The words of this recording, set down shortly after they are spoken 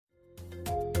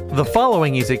The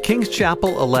following is a Kings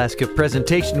Chapel, Alaska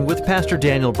presentation with Pastor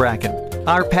Daniel Bracken.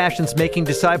 Our passion's making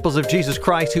disciples of Jesus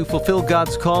Christ who fulfill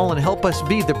God's call and help us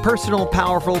be the personal,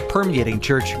 powerful, permeating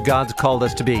church God's called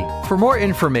us to be. For more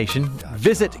information,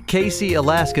 visit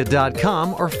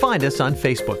kcalaska.com or find us on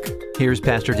Facebook. Here's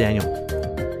Pastor Daniel.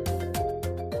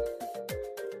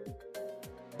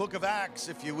 Book of Acts,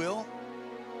 if you will,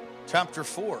 chapter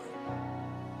 4.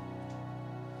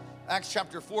 Acts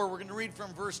chapter 4, we're going to read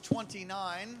from verse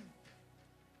 29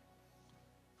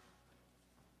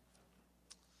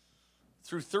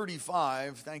 through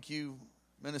 35. Thank you,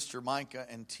 Minister Micah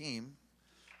and team.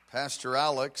 Pastor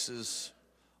Alex is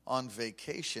on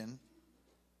vacation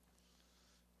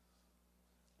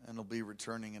and will be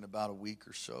returning in about a week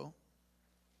or so.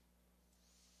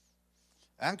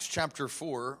 Acts chapter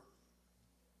 4.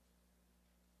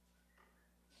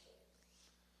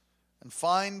 And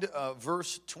find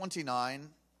verse 29.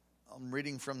 I'm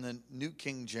reading from the New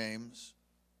King James.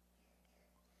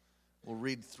 We'll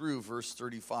read through verse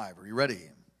 35. Are you ready?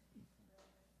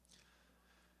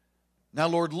 Now,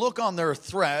 Lord, look on their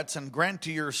threats and grant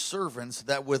to your servants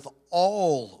that with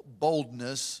all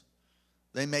boldness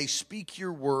they may speak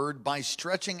your word by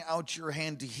stretching out your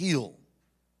hand to heal,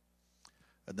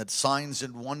 and that signs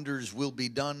and wonders will be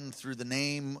done through the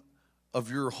name of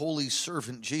your holy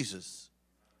servant Jesus.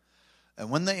 And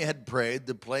when they had prayed,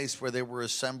 the place where they were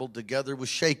assembled together was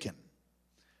shaken,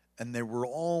 and they were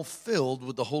all filled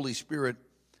with the Holy Spirit,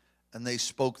 and they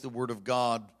spoke the word of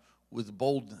God with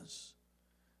boldness.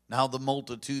 Now the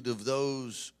multitude of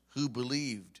those who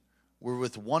believed were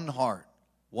with one heart,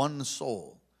 one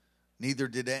soul. Neither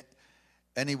did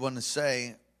anyone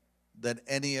say that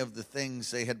any of the things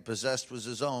they had possessed was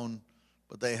his own,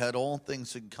 but they had all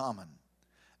things in common.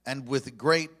 And with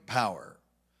great power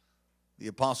the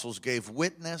apostles gave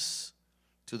witness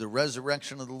to the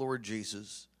resurrection of the Lord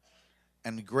Jesus,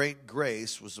 and great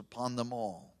grace was upon them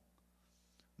all.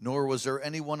 Nor was there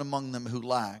anyone among them who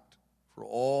lacked, for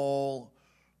all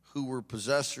who were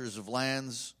possessors of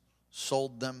lands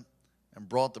sold them and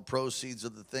brought the proceeds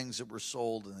of the things that were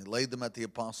sold, and they laid them at the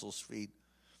apostles' feet.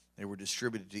 They were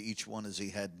distributed to each one as he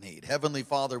had need. Heavenly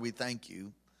Father, we thank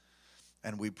you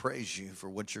and we praise you for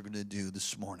what you're going to do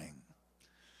this morning.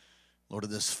 Lord, of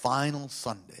this final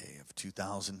Sunday of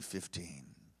 2015,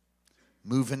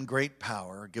 move in great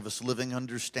power, give us living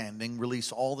understanding,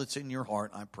 release all that's in your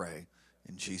heart, I pray,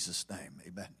 in Jesus' name.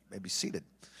 Amen. You may be seated.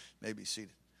 You may be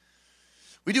seated.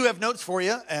 We do have notes for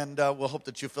you, and we'll hope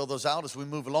that you fill those out as we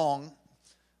move along.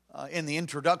 In the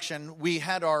introduction, we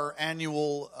had our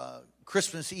annual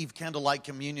Christmas Eve candlelight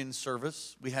communion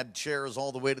service. We had chairs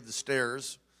all the way to the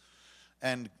stairs,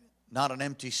 and not an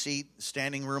empty seat,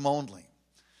 standing room only.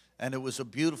 And it was a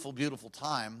beautiful, beautiful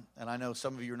time. And I know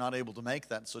some of you are not able to make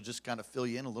that, so just kind of fill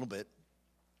you in a little bit.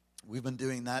 We've been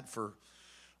doing that for,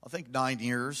 I think, 9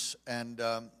 years, and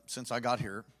since I got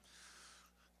here.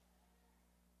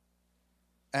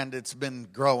 And it's been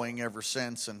growing ever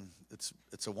since, and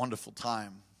it's a wonderful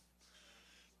time.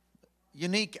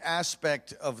 Unique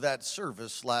aspect of that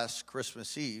service last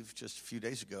Christmas Eve, just a few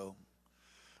days ago,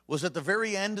 was at the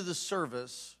very end of the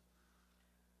service,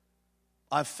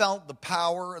 I felt the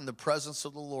power and the presence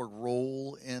of the Lord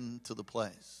roll into the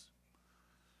place.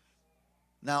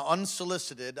 Now,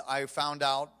 unsolicited, I found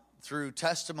out through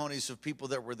testimonies of people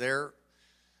that were there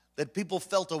that people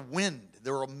felt a wind.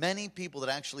 There were many people that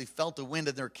actually felt a wind,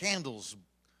 and their candles,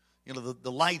 the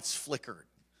lights flickered.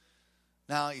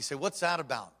 Now, you say, what's that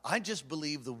about? I just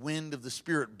believe the wind of the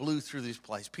Spirit blew through this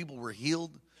place. People were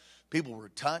healed. People were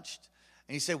touched.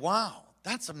 And you say, wow,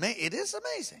 that's amazing. It is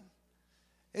amazing.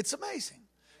 It's amazing.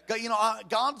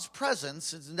 God's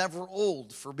presence is never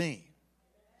old for me.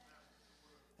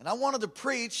 And I wanted to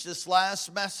preach this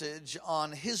last message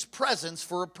on his presence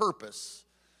for a purpose.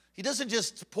 He doesn't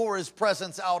just pour his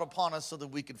presence out upon us so that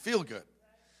we can feel good.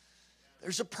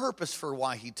 There's a purpose for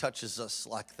why he touches us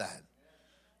like that.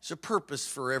 There's a purpose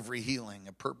for every healing,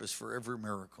 a purpose for every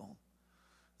miracle.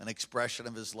 An expression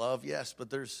of his love, yes, but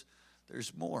there's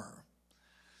more.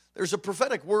 There's a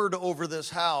prophetic word over this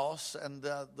house, and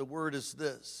the word is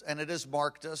this. And it has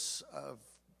marked us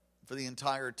for the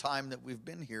entire time that we've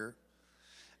been here.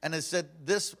 And it said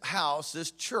this house,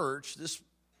 this church, this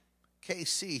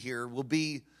KC here will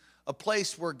be a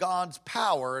place where God's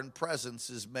power and presence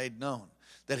is made known.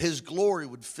 That his glory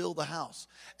would fill the house.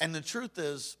 And the truth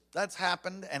is, that's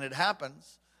happened and it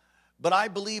happens. But I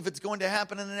believe it's going to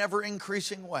happen in an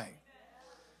ever-increasing way.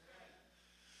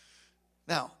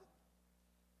 Now,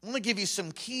 I want to give you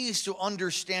some keys to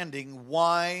understanding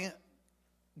why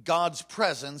God's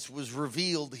presence was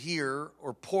revealed here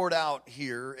or poured out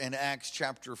here in Acts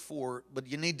chapter 4, but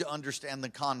you need to understand the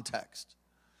context.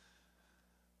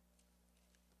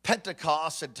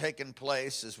 Pentecost had taken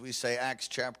place, as we say, Acts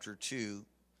chapter 2.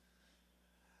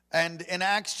 And in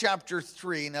Acts chapter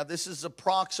 3, now this is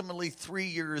approximately 3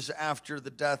 years after the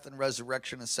death and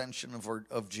resurrection, ascension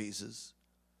of Jesus.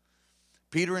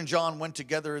 Peter and John went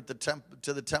together at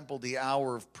to the temple, the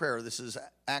hour of prayer. This is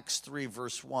Acts 3,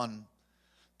 verse 1.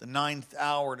 The 9th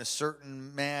hour, and a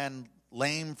certain man,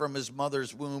 lame from his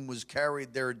mother's womb, was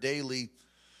carried there daily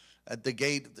at the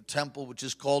gate of the temple, which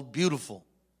is called Beautiful,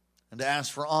 and to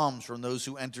ask for alms from those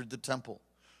who entered the temple.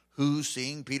 Who,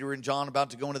 seeing Peter and John about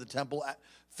to go into the temple,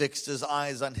 fixed his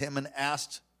eyes on him and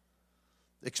asked,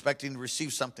 expecting to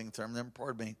receive something from them.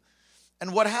 Pardon me.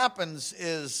 And what happens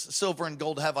is, silver and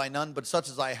gold have I none, but such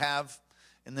as I have,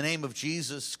 in the name of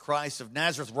Jesus Christ of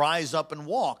Nazareth, rise up and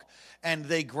walk. And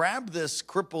they grab this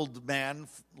crippled man,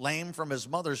 lame from his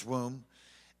mother's womb,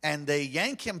 and they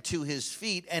yank him to his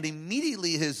feet, and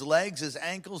immediately his legs, his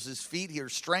ankles, his feet are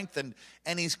strengthened,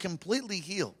 and he's completely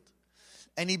healed.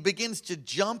 And he begins to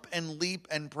jump and leap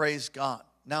and praise God.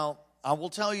 Now, I will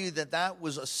tell you that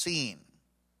was a scene.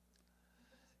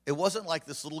 It wasn't like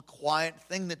this little quiet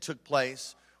thing that took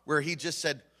place where he just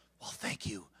said, well, thank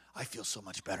you. I feel so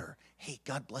much better. Hey,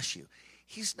 God bless you.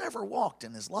 He's never walked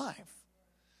in his life.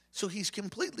 So he's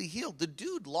completely healed. The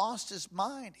dude lost his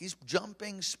mind. He's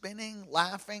jumping, spinning,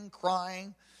 laughing,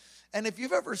 crying. And if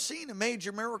you've ever seen a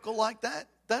major miracle like that,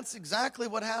 that's exactly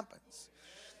what happens.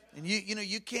 And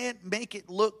you can't make it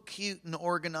look cute and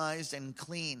organized and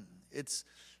clean. It's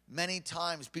many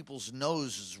times people's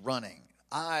noses running,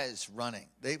 eyes running.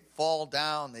 They fall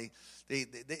down. They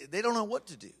don't know what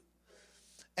to do.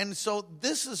 And so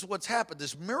this is what's happened.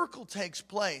 This miracle takes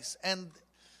place, and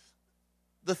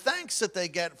the thanks that they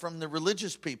get from the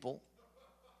religious people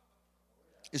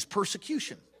is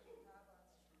persecution.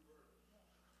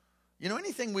 You know,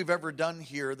 anything we've ever done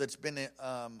here that's been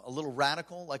a little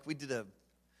radical, like we did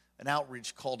an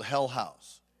outreach called Hell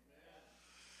House.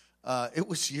 It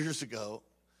was years ago,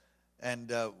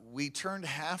 and we turned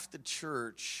half the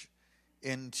church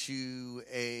into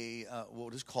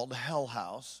what is called a Hell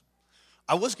House.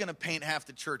 I was going to paint half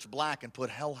the church black and put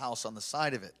Hell House on the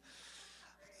side of it.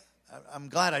 I'm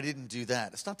glad I didn't do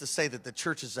that. It's not to say that the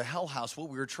church is a hell house. What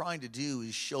we were trying to do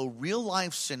is show real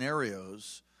life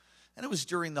scenarios, and it was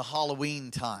during the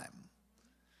Halloween time.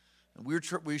 And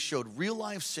we showed real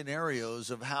life scenarios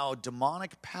of how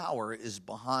demonic power is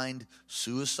behind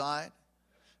suicide,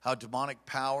 how demonic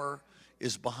power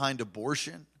is behind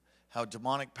abortion, how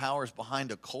demonic power is behind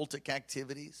occultic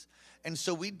activities. And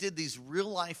so we did these real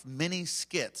life mini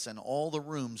skits in all the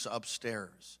rooms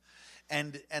upstairs.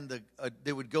 And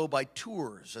they would go by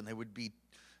tours, and they would be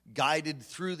guided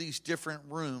through these different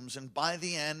rooms. And by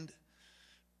the end,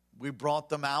 we brought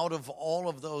them out of all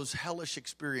of those hellish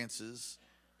experiences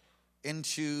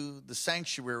into the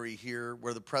sanctuary here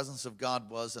where the presence of God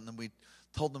was. And then we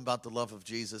told them about the love of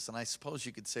Jesus. And I suppose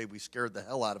you could say we scared the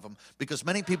hell out of them because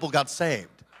many people got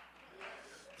saved.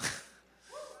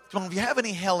 Come on, if you have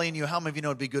any hell in you, how many of you know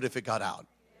it'd be good if it got out?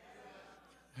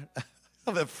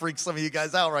 I'm going to freak some of you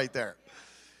guys out right there.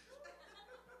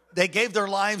 They gave their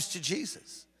lives to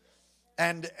Jesus.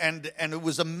 And it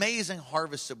was amazing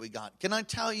harvest that we got. Can I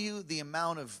tell you the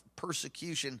amount of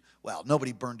persecution? Well,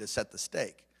 nobody burned us at the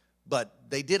stake, but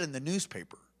they did in the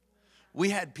newspaper.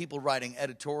 We had people writing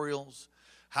editorials.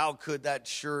 How could that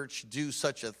church do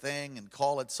such a thing and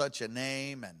call it such a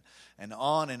name, and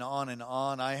on and on and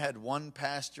on. I had one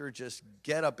pastor just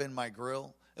get up in my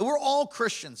grill. And we're all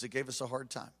Christians that gave us a hard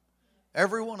time.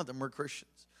 Every one of them were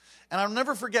Christians. And I'll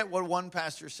never forget what one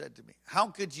pastor said to me. How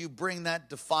could you bring that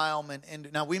defilement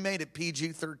into... Now, we made it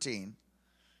PG-13.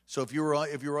 So if you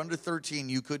were under 13,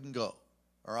 you couldn't go.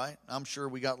 All right? I'm sure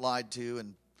we got lied to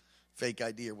and fake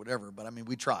ID or whatever. But, I mean,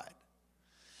 we tried.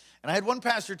 And I had one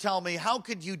pastor tell me, how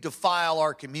could you defile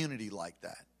our community like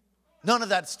that? None of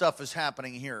that stuff is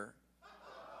happening here.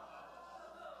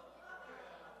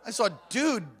 I saw,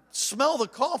 dude, smell the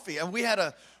coffee. And we had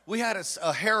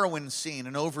a heroin scene,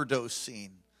 an overdose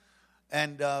scene.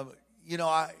 And,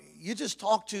 you just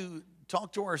talk to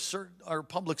our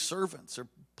public servants or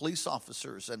police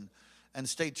officers and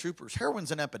state troopers.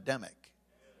 Heroin's an epidemic.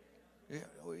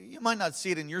 You might not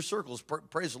see it in your circles,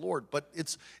 praise the Lord, but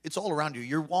it's all around you.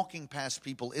 You're walking past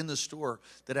people in the store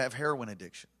that have heroin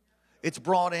addiction. It's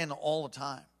brought in all the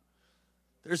time.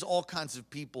 There's all kinds of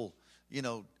people,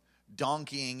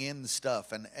 donkeying in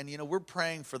stuff. And we're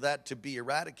praying for that to be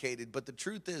eradicated. But the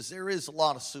truth is there is a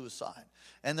lot of suicide.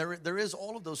 And there is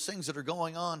all of those things that are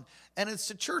going on. And it's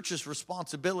the church's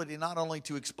responsibility not only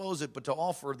to expose it, but to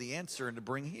offer the answer and to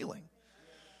bring healing.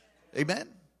 Amen?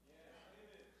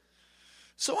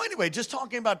 So anyway, just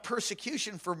talking about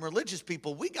persecution from religious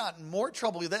people, we got in more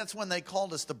trouble. That's when they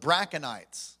called us the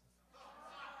Brackenites.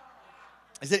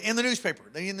 I said in the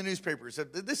newspaper.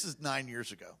 Said, this is 9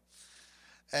 years ago.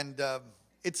 And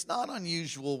it's not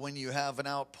unusual when you have an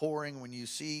outpouring, when you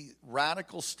see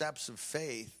radical steps of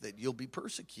faith, that you'll be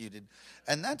persecuted.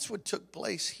 And that's what took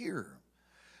place here.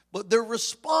 But their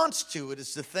response to it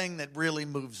is the thing that really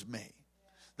moves me.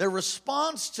 Their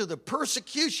response to the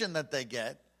persecution that they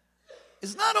get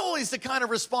is not always the kind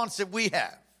of response that we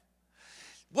have.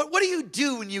 What do you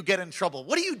do when you get in trouble?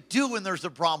 What do you do when there's a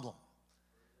problem?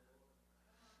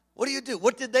 What do you do?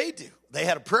 What did they do? They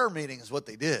had a prayer meeting is what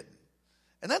they did.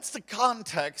 And that's the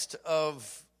context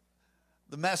of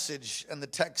the message and the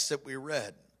text that we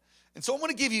read. And so I want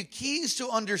to give you keys to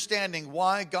understanding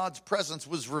why God's presence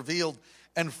was revealed.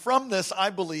 And from this,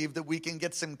 I believe that we can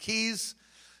get some keys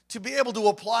to be able to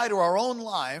apply to our own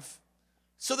life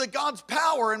so that God's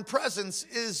power and presence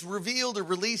is revealed or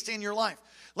released in your life.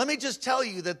 Let me just tell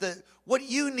you that what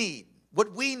you need,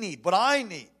 what we need, what I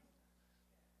need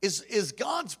is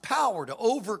God's power to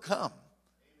overcome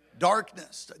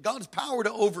darkness, God's power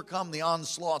to overcome the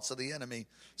onslaughts of the enemy,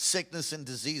 sickness and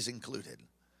disease included.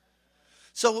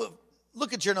 So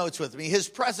look at your notes with me. His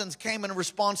presence came in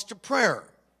response to prayer.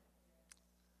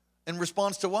 In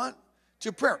response to what?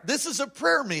 To prayer. This is a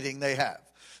prayer meeting they have.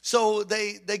 So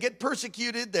they get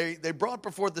persecuted. They brought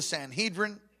before the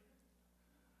Sanhedrin.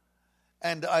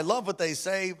 And I love what they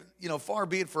say, far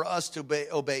be it for us to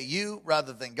obey you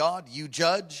rather than God. You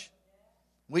judge.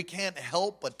 We can't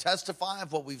help but testify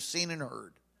of what we've seen and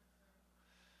heard.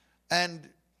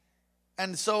 And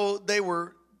so they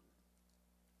were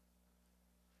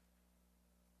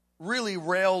really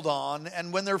railed on.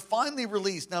 And when they're finally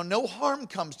released, now no harm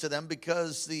comes to them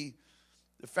because the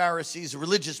Pharisees, the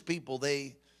religious people,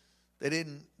 they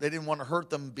didn't want to hurt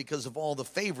them because of all the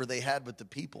favor they had with the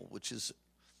people, which is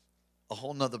a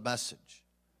whole nother message.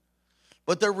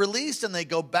 But they're released and they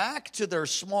go back to their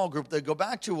small group. They go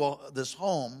back to this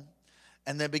home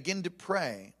and they begin to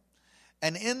pray.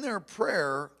 And in their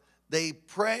prayer, they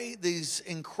pray these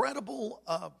incredible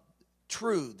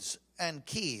truths and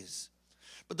keys.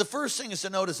 But the first thing is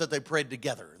to notice that they prayed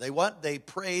together. They what? They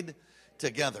prayed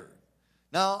together.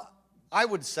 Now, I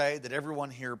would say that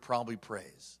everyone here probably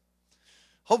prays.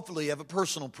 Hopefully you have a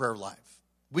personal prayer life.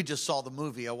 We just saw the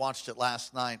movie. I watched it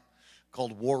last night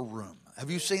called War Room.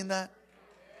 Have you seen that?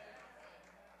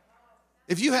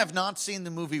 If you have not seen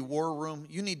the movie War Room,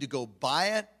 you need to go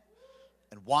buy it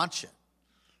and watch it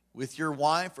with your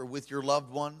wife or with your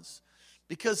loved ones,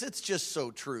 because it's just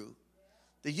so true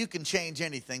that you can change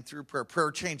anything through prayer.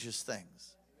 Prayer changes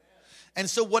things. And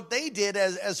so what they did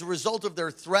as a result of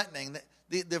their threatening,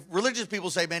 the religious people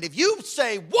say, man, if you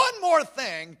say one more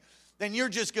thing, then you're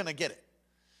just going to get it.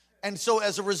 And so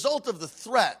as a result of the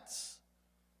threats,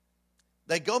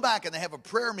 they go back and they have a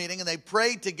prayer meeting and they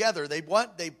prayed together. They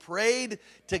prayed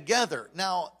together.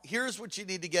 Now, here's what you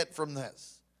need to get from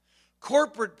this.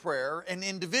 Corporate prayer and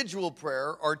individual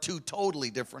prayer are two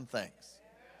totally different things.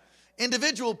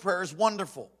 Individual prayer is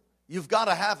wonderful. You've got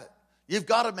to have it. You've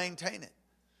got to maintain it.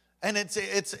 And it's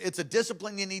a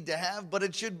discipline you need to have, but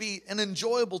it should be an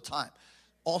enjoyable time.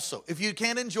 Also, if you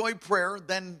can't enjoy prayer,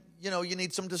 then, you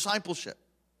need some discipleship.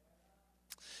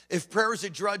 If prayer is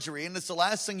a drudgery and it's the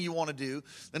last thing you want to do,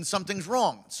 then something's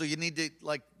wrong. So you need to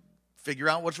figure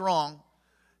out what's wrong,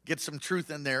 get some truth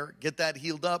in there, get that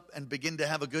healed up, and begin to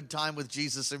have a good time with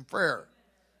Jesus in prayer.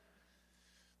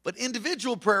 But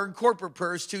individual prayer and corporate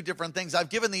prayer is two different things. I've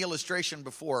given the illustration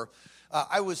before.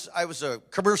 I was a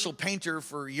commercial painter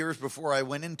for years before I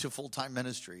went into full-time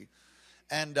ministry.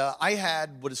 And I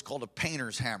had what is called a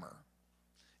painter's hammer.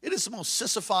 It is the most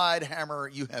sissified hammer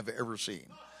you have ever seen.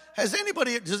 Does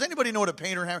anybody know what a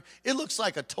painter hammer? It looks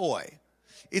like a toy.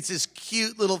 It's this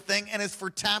cute little thing, and it's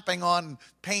for tapping on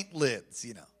paint lids,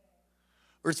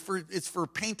 Or it's for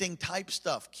painting type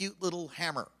stuff, cute little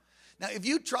hammer. Now, if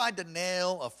you tried to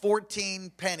nail a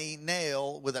 14-penny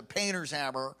nail with a painter's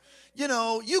hammer,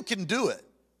 you can do it,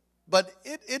 but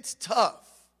it's tough.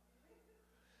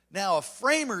 Now, a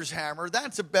framer's hammer,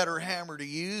 that's a better hammer to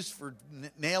use for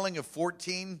nailing a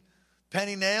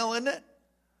 14-penny nail, isn't it?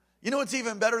 You know what's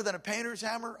even better than a painter's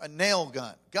hammer? A nail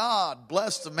gun. God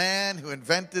bless the man who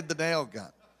invented the nail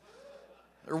gun.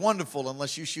 They're wonderful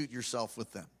unless you shoot yourself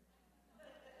with them.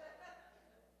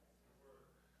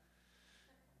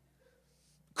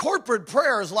 Corporate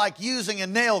prayer is like using a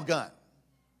nail gun.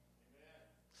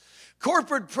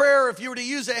 Corporate prayer, if you were to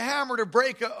use a hammer to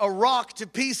break a rock to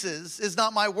pieces, is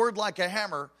not my word like a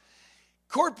hammer.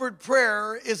 Corporate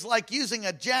prayer is like using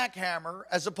a jackhammer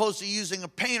as opposed to using a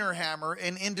painter hammer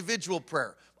in individual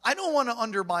prayer. I don't want to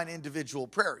undermine individual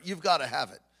prayer. You've got to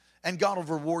have it. And God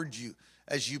will reward you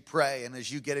as you pray and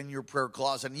as you get in your prayer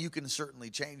closet, and you can certainly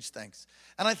change things.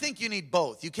 And I think you need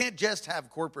both. You can't just have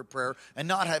corporate prayer and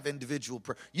not have individual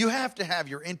prayer. You have to have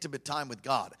your intimate time with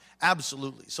God.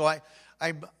 Absolutely. So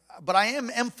but I am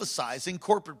emphasizing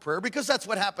corporate prayer because that's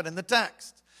what happened in the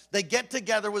text. They get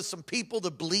together with some people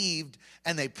that believed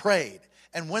and they prayed.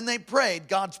 And when they prayed,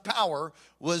 God's power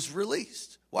was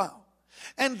released. Wow.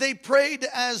 And they prayed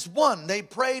as one. They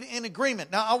prayed in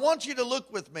agreement. Now, I want you to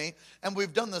look with me, and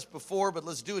we've done this before, but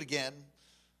let's do it again.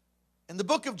 In the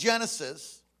book of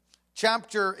Genesis,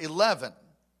 chapter 11,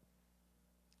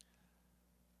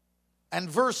 and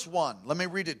verse 1. Let me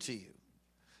read it to you.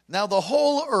 Now, the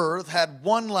whole earth had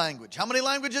one language. How many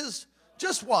languages?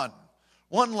 Just one.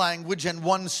 One language and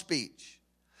one speech.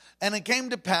 And it came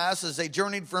to pass, as they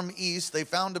journeyed from east, they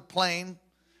found a plain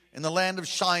in the land of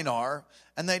Shinar,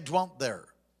 and they dwelt there.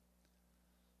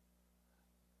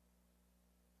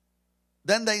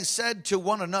 Then they said to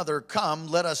one another, "Come,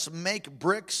 let us make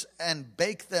bricks and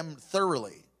bake them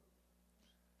thoroughly."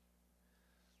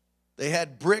 They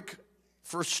had brick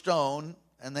for stone,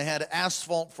 and they had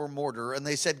asphalt for mortar. And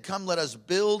they said, "Come, let us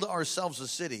build ourselves a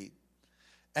city,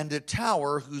 and a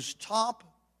tower whose top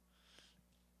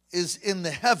is in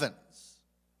the heavens.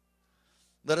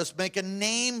 Let us make a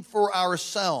name for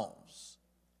ourselves,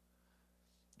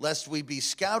 lest we be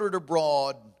scattered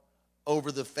abroad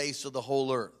over the face of the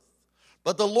whole earth."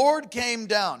 But the Lord came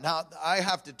down. Now, I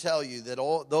have to tell you that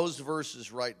all those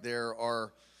verses right there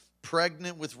are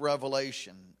pregnant with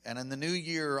revelation. And in the new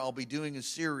year, I'll be doing a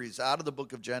series out of the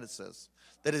book of Genesis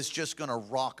that is just going to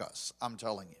rock us, I'm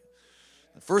telling you.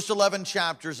 The first 11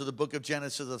 chapters of the book of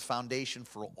Genesis are the foundation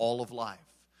for all of life.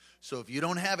 So if you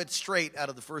don't have it straight out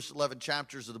of the first 11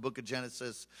 chapters of the book of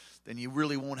Genesis, then you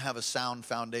really won't have a sound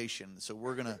foundation. So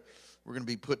we're gonna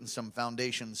be putting some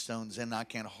foundation stones in. I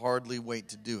can't hardly wait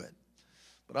to do it.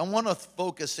 But I want to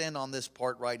focus in on this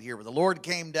part right here, where the Lord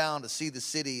came down to see the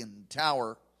city and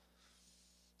tower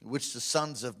which the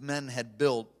sons of men had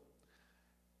built.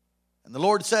 And the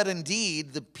Lord said,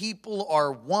 "Indeed, the people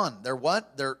are one." They're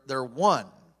what? They're one.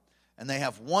 And they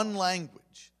have one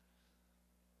language.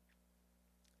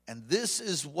 And this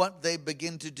is what they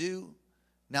begin to do.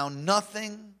 Now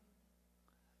nothing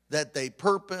that they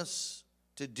purpose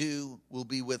to do will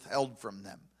be withheld from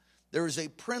them. There is a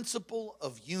principle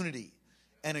of unity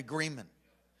and agreement.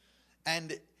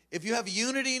 And if you have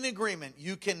unity and agreement,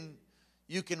 you can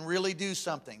really do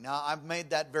something. Now, I've made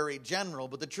that very general,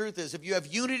 but the truth is, if you have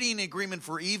unity and agreement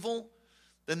for evil,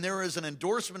 then there is an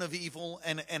endorsement of evil,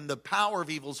 and the power of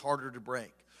evil is harder to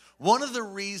break. One of the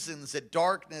reasons that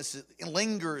darkness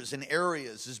lingers in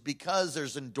areas is because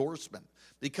there's endorsement,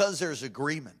 because there's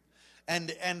agreement.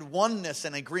 And oneness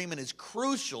and agreement is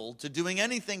crucial to doing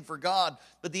anything for God,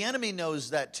 but the enemy knows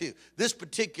that too. This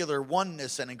particular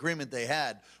oneness and agreement they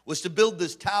had was to build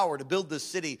this tower, to build this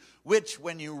city, which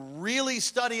when you really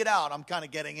study it out, I'm kind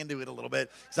of getting into it a little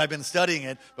bit because I've been studying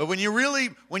it, but when you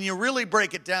really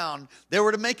break it down, they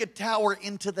were to make a tower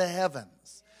into the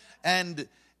heavens. And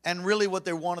really what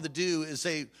they wanted to do is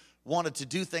they wanted to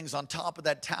do things on top of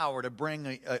that tower to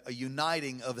bring a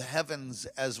uniting of the heavens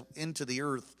as into the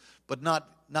earth, but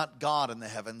not God in the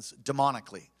heavens,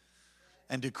 demonically.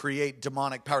 And to create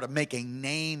demonic power, to make a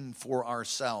name for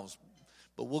ourselves.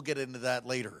 But we'll get into that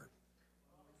later.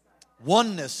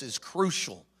 Oneness is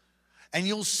crucial. And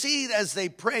you'll see as they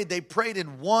prayed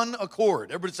in one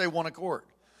accord. Everybody say one accord.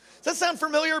 Does that sound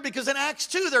familiar? Because in Acts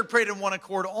 2, they prayed in one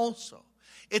accord also.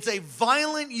 It's a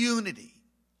violent unity.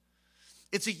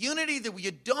 It's a unity that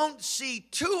you don't see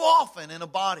too often in a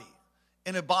body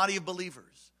of believers.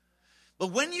 But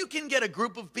when you can get a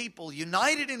group of people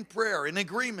united in prayer, in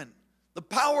agreement, the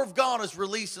power of God is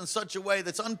released in such a way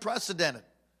that's unprecedented.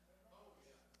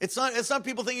 It's not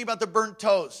people thinking about the burnt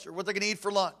toast or what they're going to eat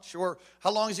for lunch or how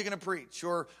long is he going to preach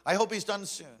or I hope he's done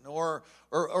soon or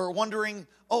wondering,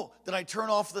 oh, did I turn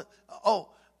off the, oh,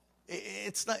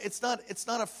 that's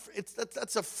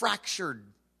a fractured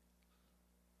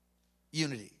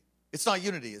unity. It's not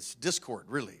unity, it's discord,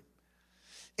 really.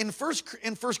 In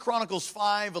First Chronicles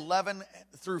 5, 11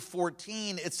 through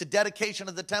 14, it's the dedication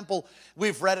of the temple.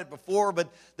 We've read it before,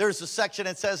 but there's a section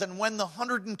that says, "And when the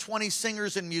 120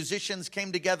 singers and musicians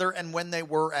came together, and when they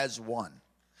were as one,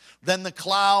 then the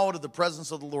cloud of the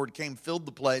presence of the Lord came, filled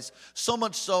the place, so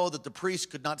much so that the priests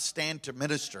could not stand to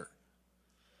minister."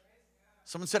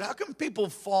 Someone said, "How come people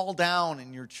fall down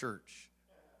in your church?"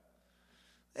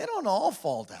 They don't all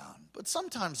fall down, but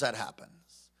sometimes that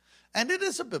happens. And it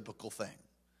is a biblical thing.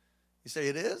 You say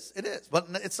it is? It is. But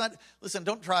it's not, listen,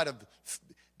 don't try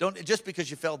Don't just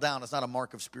because you fell down, it's not a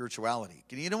mark of spirituality.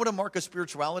 You know what a mark of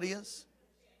spirituality is?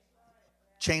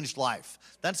 Changed life.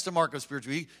 That's the mark of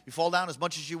spirituality. You fall down as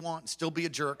much as you want, still be a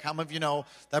jerk. How many of you know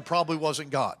that probably wasn't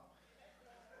God?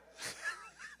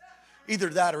 Either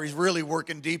that or he's really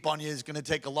working deep on you. He's going to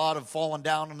take a lot of falling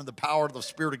down under the power of the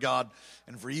Spirit of God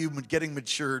and for you getting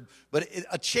matured. But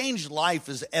a changed life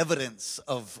is evidence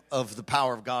of the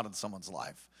power of God in someone's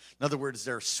life. In other words,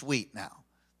 they're sweet now.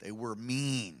 They were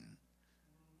mean.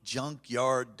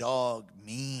 Junkyard dog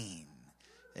mean.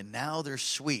 And now they're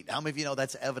sweet. How many of you know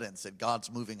that's evidence that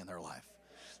God's moving in their life?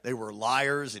 They were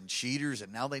liars and cheaters,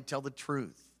 and now they tell the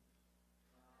truth.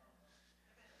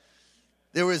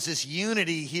 There was this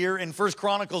unity here in 1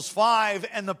 Chronicles 5,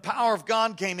 and the power of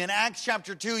God came. In Acts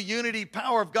chapter 2, unity,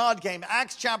 power of God came.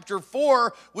 Acts chapter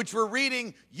 4, which we're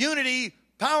reading, unity,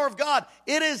 power of God.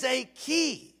 It is a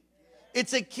key.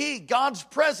 It's a key. God's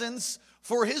presence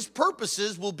for his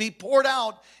purposes will be poured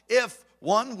out if,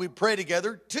 one, we pray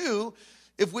together. Two,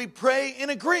 if we pray in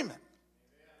agreement.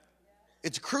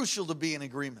 It's crucial to be in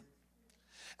agreement.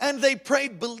 And they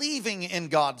prayed believing in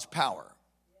God's power.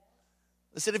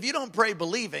 They said, if you don't pray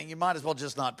believing, you might as well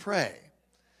just not pray.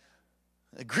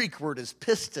 The Greek word is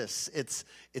pistis.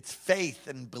 It's faith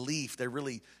and belief. They're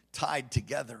really tied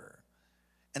together.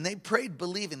 And they prayed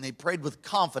believing. They prayed with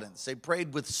confidence. They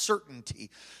prayed with certainty.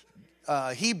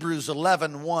 Hebrews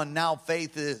 11:1, now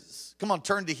faith is. Come on,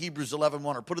 turn to Hebrews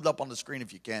 11:1 or put it up on the screen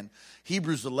if you can.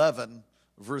 Hebrews 11,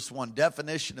 verse 1,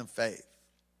 definition of faith.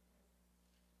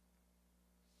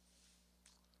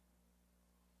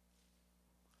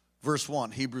 Verse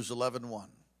 1, Hebrews 11:1.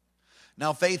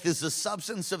 Now faith is the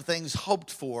substance of things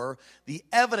hoped for, the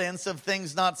evidence of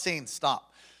things not seen.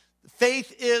 Stop.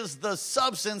 Faith is the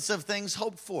substance of things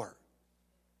hoped for.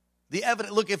 The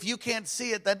evidence. Look, if you can't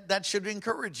see it, that should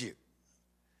encourage you.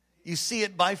 You see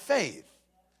it by faith.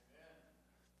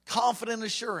 Confident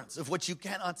assurance of what you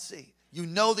cannot see. You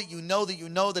know that you know that you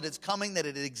know that it's coming, that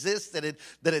it exists, that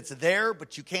it's there,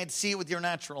 but you can't see it with your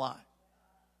natural eye.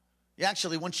 You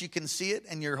actually, once you can see it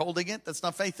and you're holding it, that's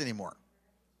not faith anymore.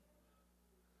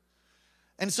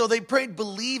 And so they prayed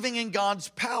believing in God's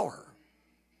power.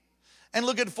 And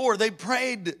look at 4, they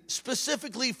prayed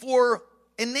specifically for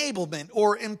enablement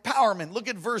or empowerment. Look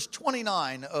at verse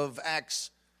 29 of Acts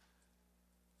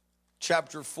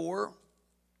chapter 4.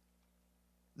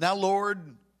 Now,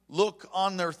 Lord, look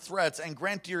on their threats and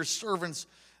grant to your servants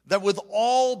that with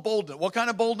all boldness. What kind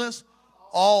of boldness?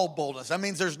 All boldness. That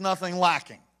means there's nothing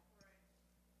lacking.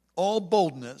 All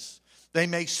boldness, they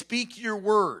may speak your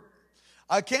word.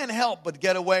 I can't help but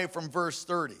get away from verse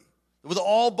 30. With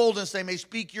all boldness, they may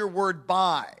speak your word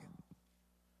by.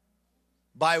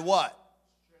 By what?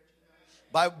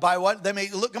 By what? They may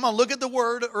look. Come on, look at the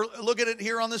word, or look at it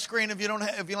here on the screen. If you don't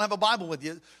have a Bible with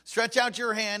you, stretch out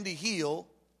your hand to heal.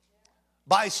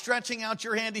 By stretching out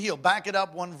your hand to heal. Back it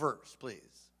up one verse, please.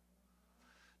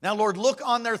 Now, Lord, look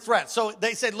on their threats. So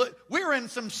they said, look, we're in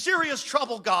some serious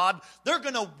trouble, God. They're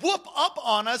going to whoop up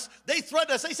on us. They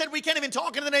threatened us. They said, we can't even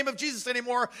talk in the name of Jesus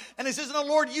anymore. And he says, no,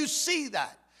 Lord, you see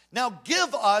that. Now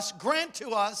grant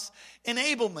to us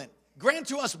enablement. Grant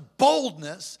to us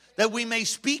boldness that we may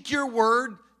speak your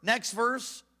word. Next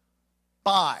verse.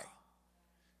 By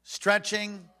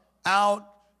stretching out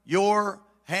your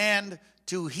hand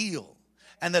to heal.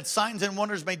 And that signs and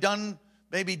wonders may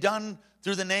be done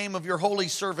through the name of your holy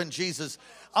servant Jesus.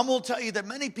 I'm going to tell you that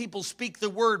many people speak the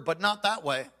word, but not that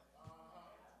way.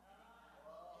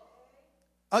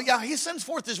 Oh yeah, he sends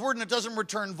forth his word and it doesn't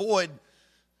return void.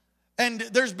 And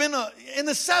there's been in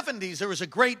the 70s, there was a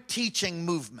great teaching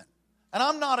movement. And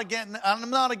I'm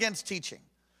not against teaching.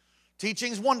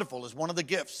 Teaching's wonderful, is one of the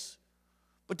gifts.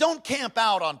 But don't camp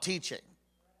out on teaching.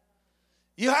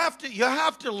 You have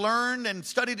to learn and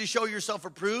study to show yourself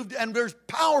approved. And there's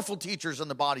powerful teachers in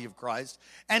the body of Christ,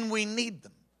 and we need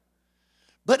them.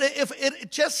 But if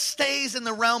it just stays in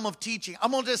the realm of teaching,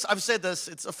 I've said this,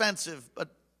 it's offensive, but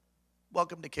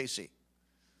welcome to KC.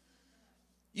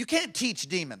 You can't teach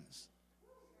demons.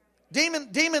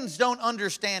 Demons don't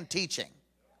understand teaching.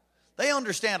 They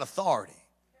understand authority.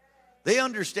 They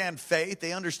understand faith.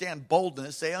 They understand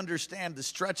boldness. They understand the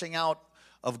stretching out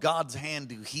of God's hand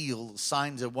to heal.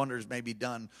 Signs and wonders may be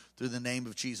done through the name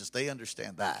of Jesus. They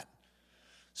understand that.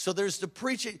 So there's the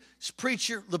preacher,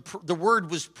 the word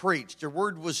was preached. The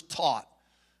word was taught.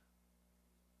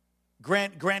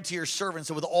 Grant to your servants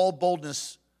that with all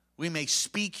boldness we may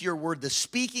speak your word. The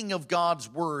speaking of God's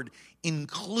word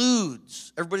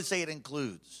includes, everybody say it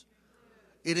includes.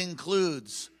 It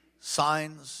includes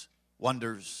signs,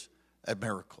 wonders, and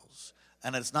miracles.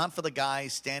 And it's not for the guy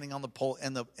standing on the pole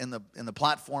in the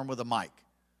platform with a mic.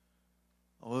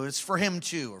 Oh, it's for him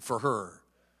too, or for her.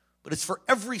 but it's for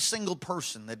every single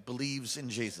person that believes in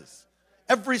Jesus.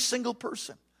 Every single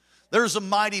person. There's a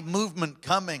mighty movement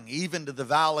coming even to the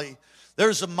valley.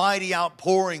 There's a mighty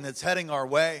outpouring that's heading our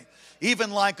way.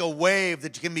 Even like a wave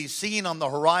that can be seen on the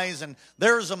horizon,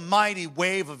 there's a mighty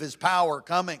wave of His power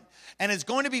coming. And it's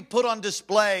going to be put on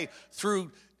display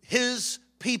through His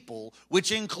people,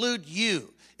 which include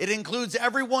you. It includes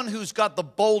everyone who's got the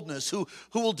boldness, who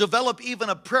will develop even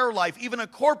a prayer life, even a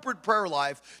corporate prayer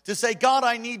life, to say, God,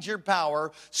 I need your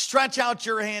power. Stretch out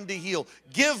your hand to heal.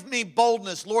 Give me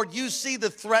boldness. Lord, you see the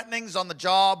threatenings on the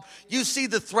job. You see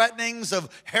the threatenings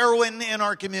of heroin in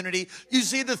our community. You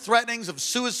see the threatenings of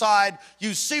suicide.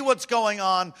 You see what's going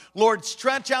on. Lord,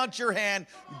 stretch out your hand.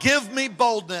 Give me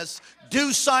boldness.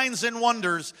 Do signs and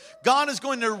wonders. God is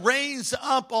going to raise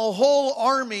up a whole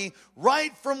army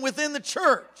right from within the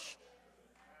church.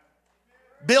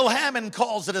 Bill Hammond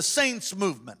calls it a saints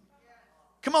movement.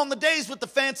 Come on, the days with the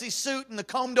fancy suit and the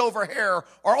combed over hair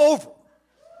are over.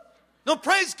 No,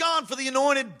 praise God for the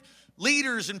anointed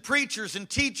leaders and preachers and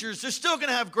teachers. They're still going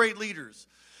to have great leaders.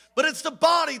 But it's the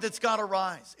body that's got to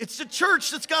rise. It's the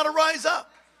church that's got to rise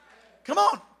up. Come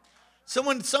on. So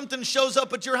when something shows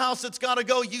up at your house that's got to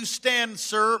go, you stand,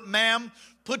 sir, ma'am,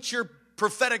 put your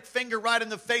prophetic finger right in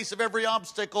the face of every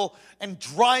obstacle and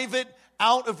drive it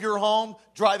out of your home,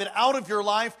 drive it out of your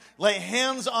life, lay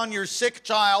hands on your sick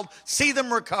child, see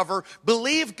them recover.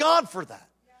 Believe God for that.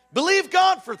 Believe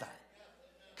God for that.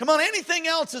 Come on, anything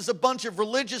else is a bunch of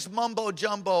religious mumbo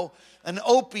jumbo, an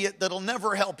opiate that'll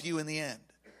never help you in the end.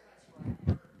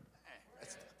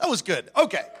 That was good.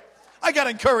 Okay. I got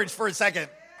encouraged for a second.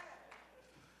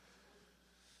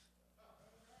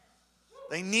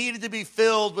 They needed to be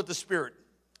filled with the Spirit.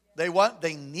 They what?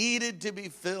 They needed to be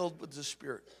filled with the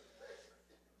Spirit.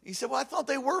 He said, well, I thought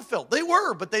they were filled. They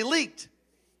were, but they leaked.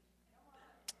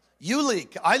 You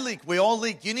leak. I leak. We all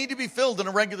leak. You need to be filled on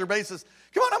a regular basis.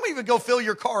 Come on, I'm even go fill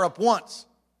your car up once.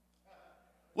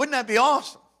 Wouldn't that be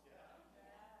awesome?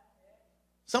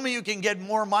 Some of you can get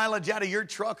more mileage out of your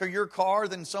truck or your car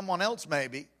than someone else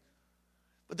maybe.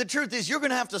 But the truth is, you're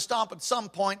going to have to stop at some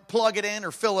point, plug it in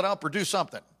or fill it up or do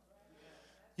something.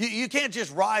 You can't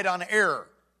just ride on air.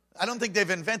 I don't think they've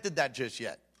invented that just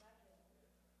yet.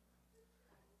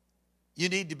 You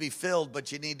need to be filled,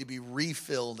 but you need to be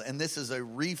refilled. And this is a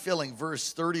refilling.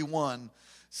 Verse 31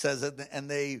 says that,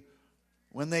 and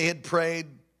when they had prayed,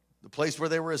 the place where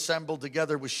they were assembled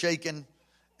together was shaken,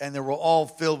 and they were all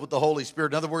filled with the Holy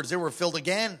Spirit. In other words, they were filled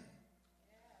again.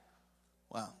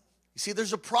 Wow. You see,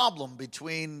 there's a problem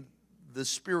between the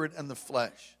spirit and the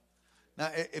flesh. Now,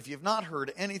 if you've not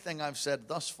heard anything I've said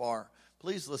thus far,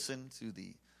 please listen to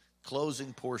the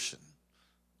closing portion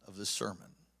of this sermon.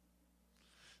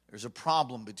 There's a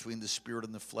problem between the spirit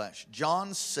and the flesh.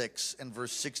 John 6 and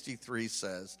verse 63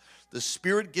 says, the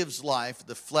spirit gives life,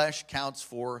 the flesh counts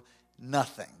for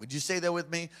nothing. Would you say that with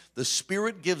me? The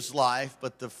spirit gives life,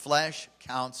 but the flesh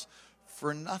counts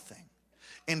for nothing.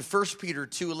 In 1 Peter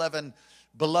 2:11,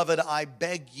 beloved, I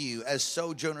beg you, as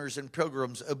sojourners and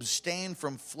pilgrims, abstain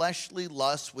from fleshly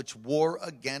lusts which war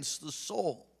against the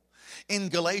soul. In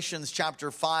Galatians chapter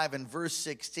 5 and verse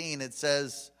 16, it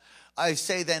says, I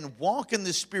say then, walk in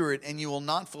the Spirit, and you will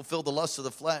not fulfill the lusts of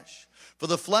the flesh. For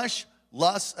the flesh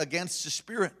lusts against the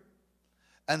Spirit,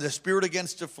 and the Spirit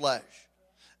against the flesh.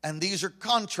 And these are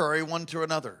contrary one to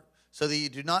another, so that you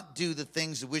do not do the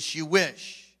things which you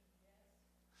wish.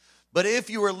 But if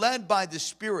you are led by the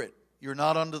Spirit, you're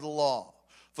not under the law.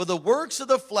 For the works of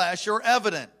the flesh are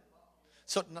evident.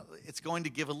 So it's going to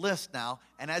give a list now.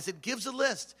 And as it gives a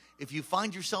list, if you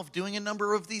find yourself doing a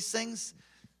number of these things,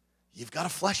 you've got a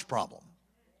flesh problem.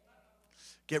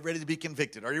 Get ready to be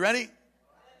convicted. Are you ready?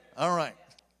 All right.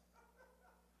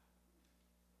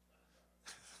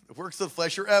 The works of the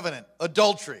flesh are evident.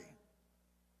 Adultery,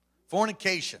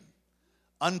 fornication,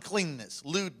 uncleanness,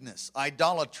 lewdness,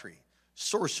 idolatry,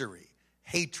 sorcery,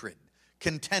 hatred,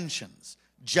 contentions,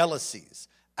 jealousies,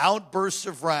 outbursts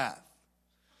of wrath,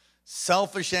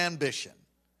 selfish ambition,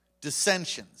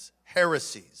 dissensions,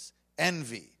 heresies,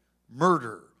 envy,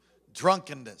 murder,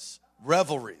 drunkenness,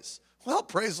 revelries. Well,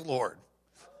 praise the Lord.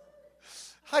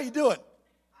 How you doing?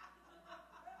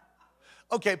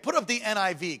 Okay, put up the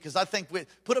NIV, because I think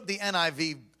put up the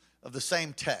NIV of the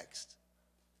same text.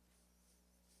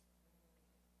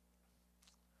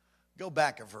 Go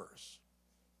back a verse.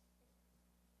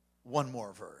 One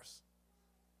more verse.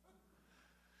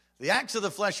 The acts of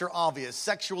the flesh are obvious: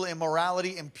 sexual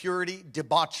immorality, impurity,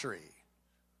 debauchery,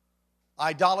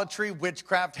 idolatry,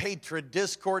 witchcraft, hatred,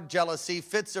 discord, jealousy,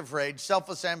 fits of rage,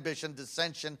 selfish ambition,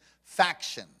 dissension,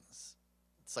 factions.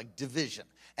 It's like division.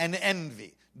 And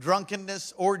envy,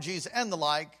 drunkenness, orgies, and the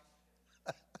like.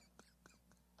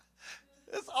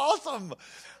 It's awesome.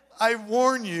 I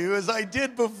warn you, as I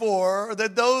did before,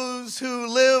 that those who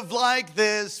live like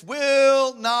this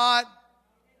will not.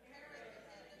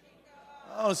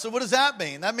 Oh, so what does that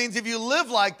mean? That means if you live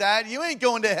like that, you ain't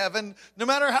going to heaven no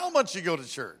matter how much you go to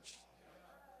church.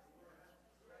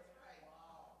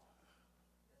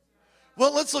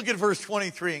 Well, let's look at verse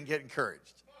 23 and get encouraged.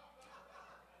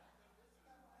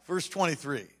 Verse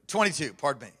 22,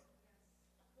 pardon me.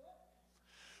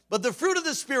 But the fruit of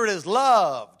the Spirit is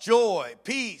love, joy,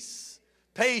 peace,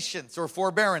 patience or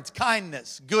forbearance,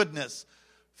 kindness, goodness,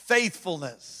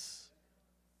 faithfulness,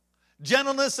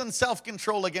 gentleness, and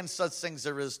self-control. Against such things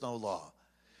there is no law.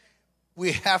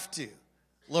 We have to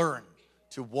learn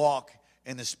to walk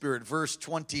in the Spirit. Verse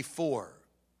 24.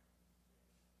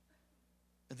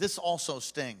 This also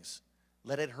stings.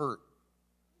 Let it hurt.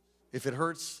 If it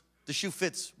hurts, the shoe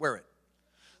fits, wear it.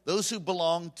 Those who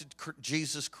belong to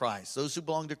Jesus Christ, those who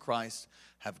belong to Christ,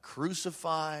 have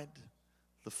crucified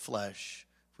the flesh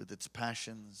with its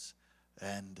passions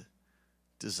and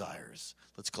desires.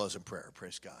 Let's close in prayer.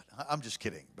 Praise God. I'm just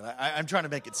kidding, but I'm trying to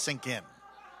make it sink in.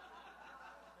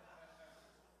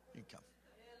 You can come.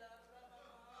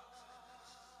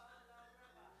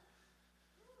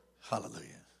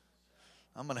 Hallelujah.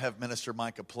 I'm going to have Minister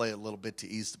Micah play a little bit to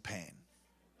ease the pain.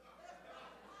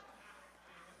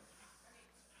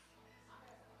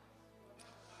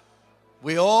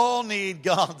 We all need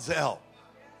God's help.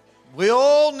 We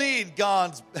all need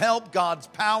God's help, God's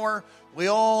power. We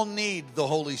all need the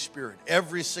Holy Spirit,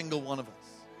 every single one of us,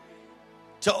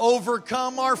 to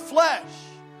overcome our flesh,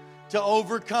 to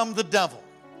overcome the devil,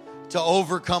 to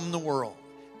overcome the world.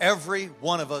 Every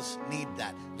one of us need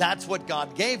that. That's what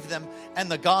God gave them, and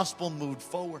the gospel moved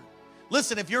forward.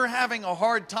 Listen, if you're having a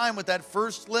hard time with that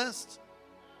first list,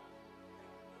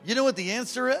 you know what the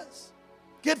answer is?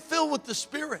 Get filled with the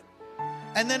Spirit.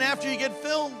 And then after you get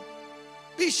filled,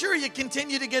 be sure you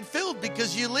continue to get filled,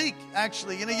 because you leak,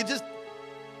 actually. You need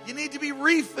to be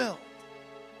refilled.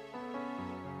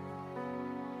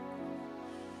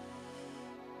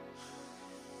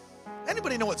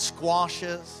 Anybody know what squash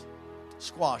is?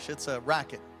 Squash, it's a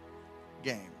racket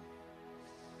game.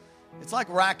 It's like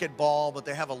racquetball, but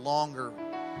they have a longer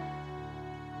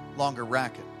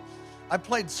racket. I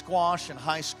played squash in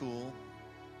high school.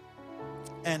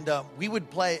 And we would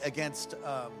play against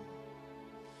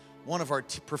one of our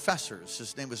professors.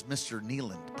 His name was Mr.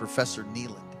 Neeland, Professor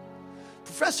Neeland.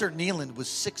 Professor Neeland was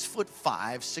 6'5",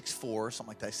 6'4", something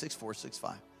like that, 6'4",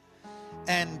 6'5",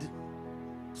 and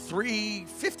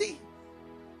 350.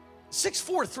 6'4",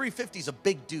 350 is a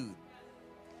big dude.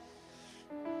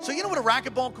 So you know what a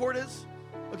racquetball court is?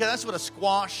 Okay, that's what a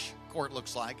squash court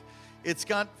looks like. It's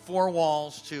got 4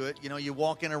 walls to it. You know, you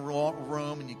walk in a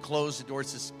room and you close the door.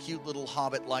 It's this cute little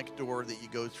hobbit-like door that you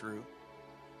go through.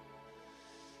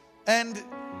 And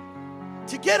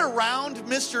to get around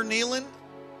Mr. Neeland,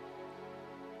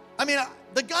 I mean,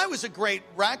 the guy was a great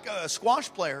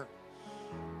squash player,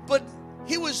 but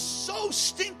he was so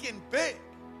stinking big.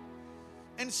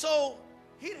 And so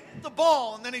he'd hit the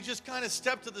ball, and then he just kind of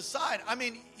stepped to the side. I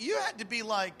mean, you had to be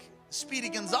like Speedy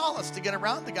Gonzalez to get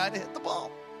around the guy to hit the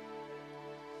ball.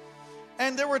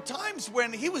 And there were times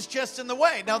when he was just in the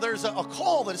way. Now, there's a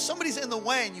call that if somebody's in the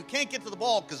way and you can't get to the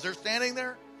ball because they're standing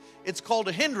there, it's called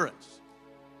a hindrance.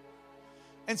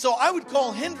 And so I would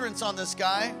call hindrance on this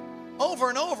guy over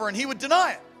and over, and he would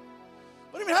deny it.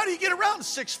 But I mean, how do you get around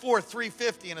 6'4",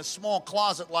 350 in a small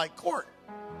closet-like court?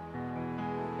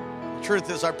 The truth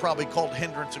is, I probably called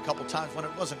hindrance a couple times when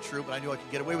it wasn't true, but I knew I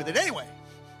could get away with it anyway.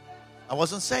 I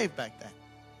wasn't saved back then.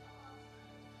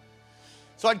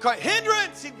 So I'd cry,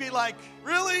 hindrance. He'd be like,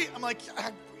 really? I'm like,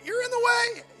 you're in the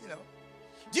way. You know.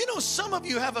 Do you know some of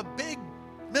you have a big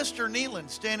Mr.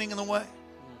 Neeland standing in the way?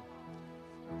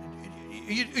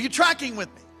 Are you tracking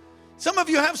with me? Some of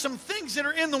you have some things that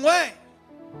are in the way.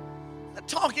 I'm not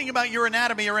talking about your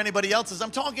anatomy or anybody else's.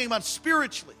 I'm talking about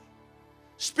spiritually.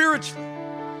 Spiritually.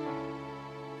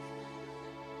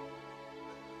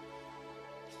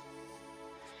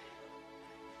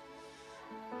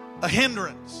 A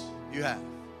hindrance you have.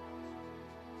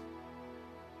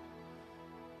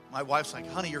 My wife's like,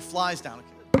 honey, your fly's down.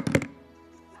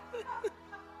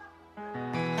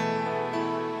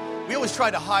 We always try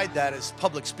to hide that as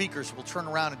public speakers. We'll turn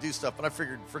around and do stuff, but I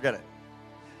figured, forget it.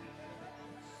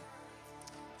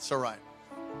 It's all right.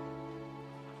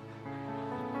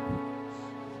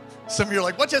 Some of you are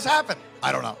like, what just happened?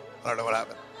 I don't know. I don't know what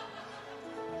happened.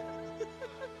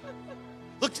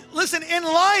 Look, listen, in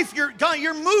life,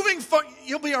 you're moving forward.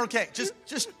 You'll be okay. Just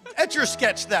etch your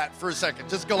sketch that for a second.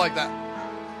 Just go like that.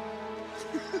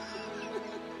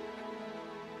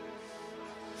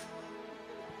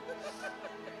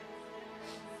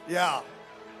 Yeah.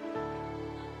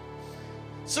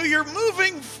 So you're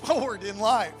moving forward in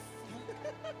life.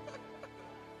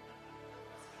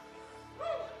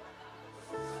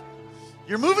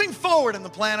 You're moving forward in the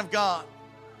plan of God.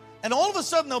 And all of a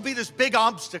sudden there'll be this big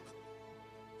obstacle.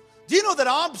 Do you know that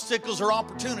obstacles are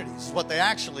opportunities, is what they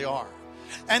actually are?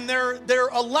 And they're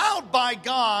allowed by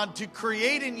God to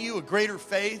create in you a greater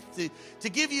faith, to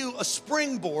give you a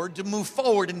springboard to move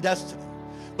forward in destiny.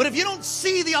 But if you don't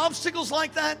see the obstacles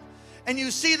like that, and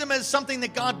you see them as something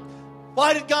that God,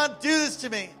 why did God do this to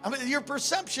me? I mean, your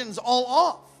perception's all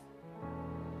off.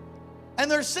 And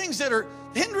there's things that are,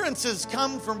 hindrances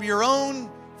come from your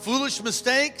own foolish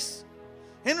mistakes.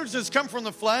 Hindrances come from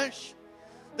the flesh.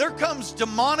 There comes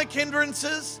demonic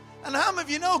hindrances. And how many of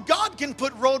you know God can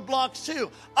put roadblocks too?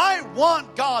 I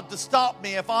want God to stop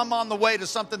me if I'm on the way to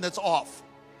something that's off.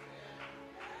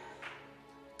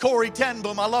 Corrie ten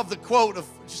Boom, I love the quote of,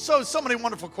 so many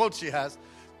wonderful quotes she has.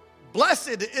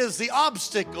 Blessed is the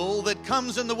obstacle that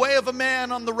comes in the way of a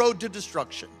man on the road to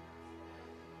destruction.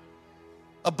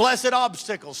 A blessed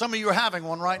obstacle. Some of you are having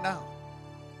one right now.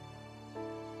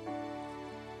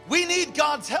 We need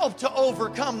God's help to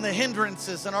overcome the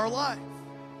hindrances in our life.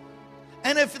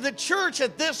 And if the church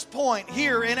at this point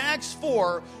here in Acts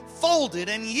 4 folded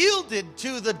and yielded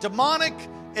to the demonic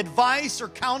advice or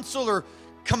counsel or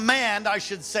command, I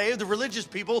should say, of the religious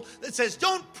people that says,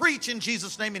 don't preach in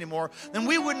Jesus' name anymore, then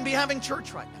we wouldn't be having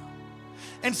church right now.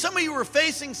 And some of you are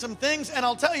facing some things, and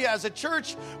I'll tell you, as a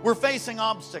church, we're facing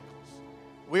obstacles.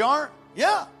 We are?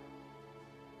 Yeah.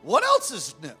 What else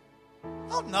is new?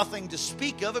 Oh, nothing to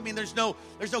speak of. I mean, there's no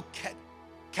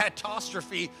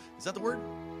catastrophe. Is that the word?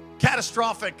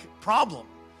 Catastrophic problem.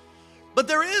 But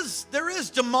there is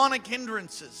demonic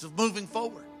hindrances of moving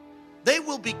forward. They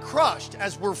will be crushed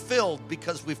as we're filled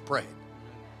because we've prayed.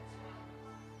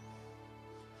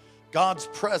 God's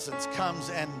presence comes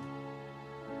and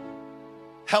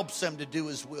helps them to do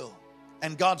His will.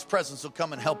 And God's presence will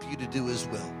come and help you to do His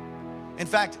will. In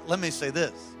fact, let me say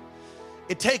this.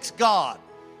 It takes God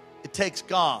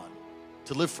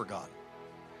to live for God.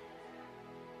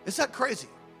 Is that crazy?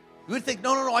 You would think,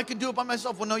 no, I can do it by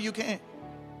myself. Well, no, you can't.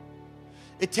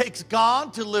 It takes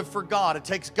God to live for God. It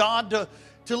takes God to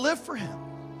live for Him.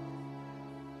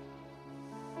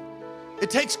 It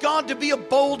takes God to be a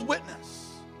bold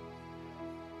witness.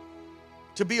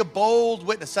 To be a bold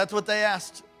witness. That's what they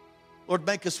asked. Lord,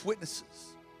 make us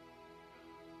witnesses.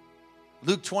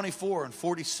 Luke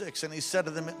 24:46, and He said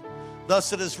to them,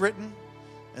 thus it is written,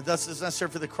 and thus it is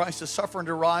necessary for the Christ to suffer and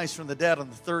to rise from the dead on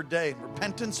the third day. And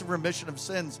repentance and remission of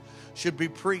sins should be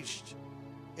preached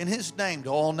in His name to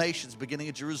all nations, beginning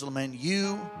at Jerusalem. And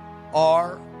you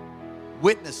are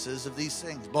witnesses of these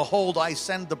things. Behold, I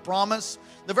send the promise.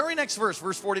 The very next verse,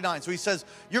 verse 49. So He says,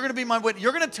 you're going to be my witness.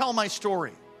 You're going to tell my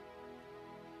story.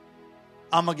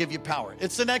 I'm going to give you power.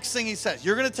 It's the next thing He says.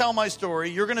 You're going to tell my story.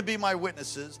 You're going to be my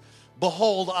witnesses.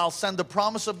 Behold, I'll send the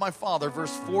promise of my Father.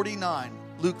 Verse 49.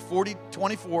 Luke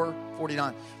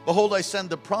 24:49. Behold, I send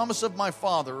the promise of my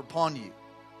Father upon you.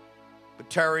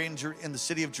 But tarry in the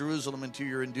city of Jerusalem until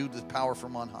you're endued with power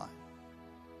from on high.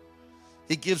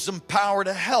 He gives them power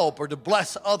to help or to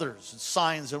bless others,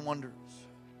 signs and wonders.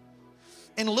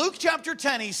 In Luke chapter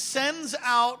 10, He sends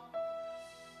out,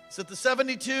 is it the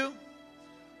 72?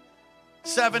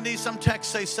 70, some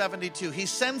texts say 72. He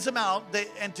sends them out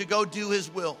and to go do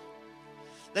His will.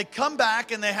 They come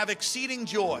back and they have exceeding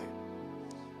joy.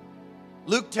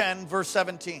 Luke 10, verse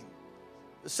 17.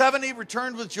 The 70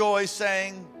 returned with joy,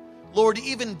 saying, Lord,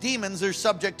 even demons are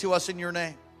subject to us in your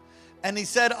name. And he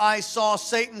said, I saw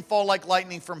Satan fall like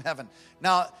lightning from heaven.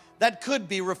 Now, that could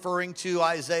be referring to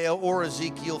Isaiah or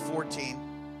Ezekiel 14.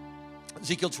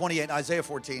 Ezekiel 28, Isaiah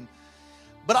 14.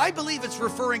 But I believe it's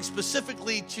referring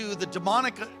specifically to the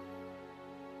demonic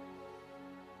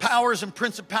powers and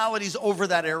principalities over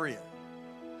that area.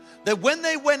 That when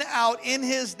they went out in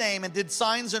His name and did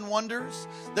signs and wonders,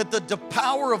 that the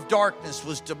power of darkness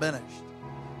was diminished.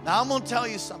 Now I'm going to tell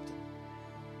you something.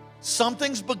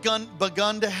 Something's begun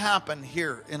to happen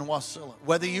here in Wasilla.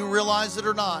 Whether you realize it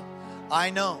or not, I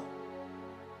know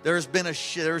there's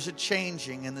a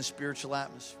changing in the spiritual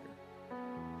atmosphere.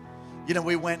 You know,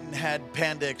 we went and had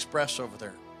Panda Express over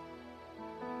there.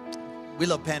 We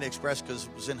love Panda Express because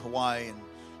it was in Hawaii, and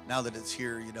now that it's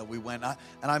here, you know, we went. And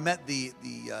I met the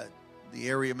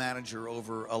area manager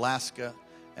over Alaska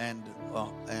and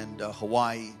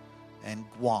Hawaii and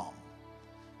Guam.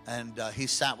 And he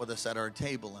sat with us at our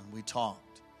table and we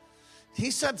talked. He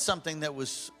said something that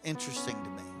was interesting to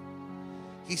me.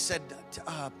 He said,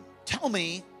 tell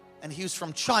me, and he was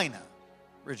from China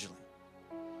originally.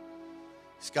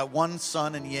 He's got one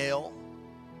son in Yale.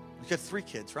 He's got 3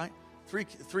 kids, right?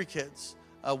 Three kids.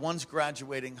 One's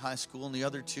graduating high school, and the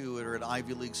other two are at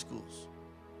Ivy League schools.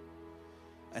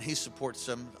 And he supports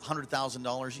them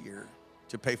 $100,000 a year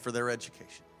to pay for their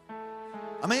education.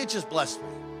 I mean, it just blessed me.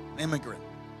 An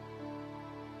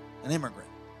immigrant.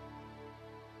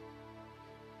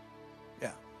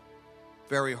 Yeah.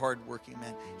 Very hardworking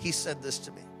man. He said this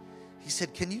to me. He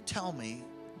said, "Can you tell me,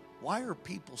 why are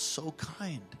people so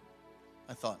kind?"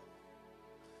 I thought,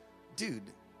 dude,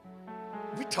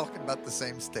 are we talking about the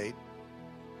same state?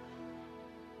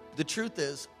 The truth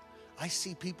is, I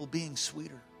see people being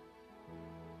sweeter.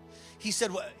 He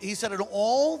said in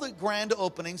all the grand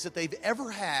openings that they've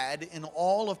ever had in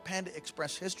all of Panda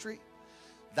Express history,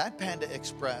 that Panda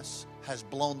Express has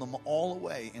blown them all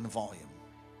away in volume.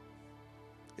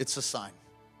 It's a sign.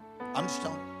 I'm just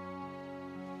telling you.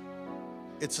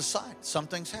 It's a sign.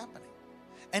 Something's happening.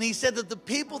 And he said that the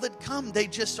people that come, they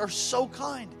just are so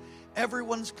kind.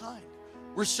 Everyone's kind.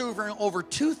 We're serving over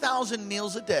 2,000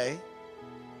 meals a day.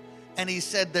 And he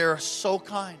said they're so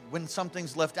kind. When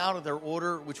something's left out of their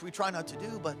order, which we try not to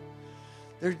do, but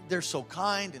they're so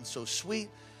kind and so sweet.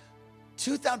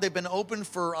 2,000, they've been open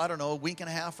for, I don't know, a week and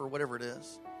a half or whatever it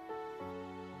is.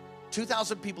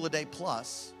 2,000 people a day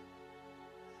plus.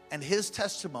 And his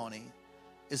testimony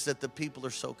is that the people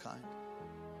are so kind.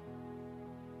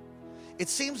 It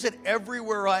seems that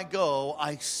everywhere I go,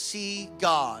 I see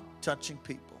God touching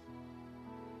people.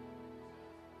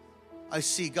 I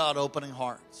see God opening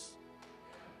hearts.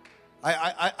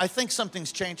 I think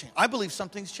something's changing. I believe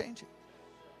something's changing.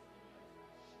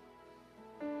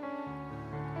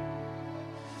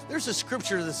 There's a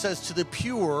scripture that says, to the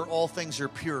pure, all things are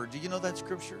pure. Do you know that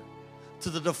scripture?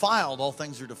 To the defiled, all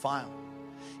things are defiled.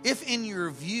 If in your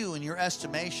view, in your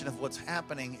estimation of what's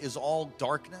happening is all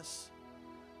darkness,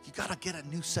 you got to get a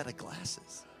new set of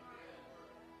glasses.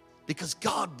 Because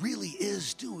God really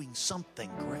is doing something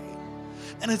great.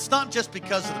 And it's not just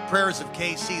because of the prayers of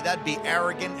KC. That'd be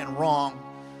arrogant and wrong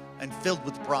and filled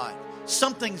with pride.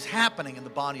 Something's happening in the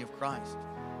body of Christ.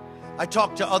 I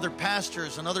talk to other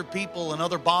pastors and other people and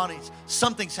other bodies.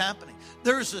 Something's happening.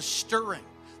 There's a stirring.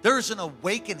 There's an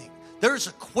awakening. There's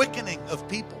a quickening of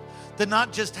people to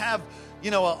not just have,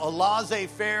 a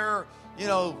laissez-faire,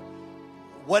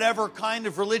 whatever kind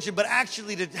of religion, but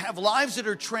actually to have lives that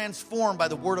are transformed by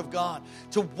the Word of God,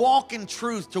 to walk in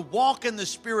truth, to walk in the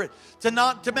Spirit,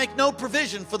 to make no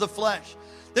provision for the flesh.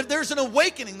 That there's an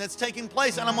awakening that's taking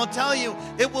place, and I'm going to tell you,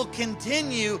 it will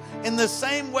continue in the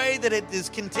same way that it is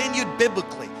continued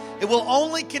biblically. It will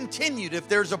only continue if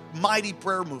there's a mighty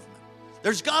prayer movement.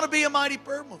 There's got to be a mighty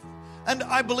prayer movement, and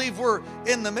I believe we're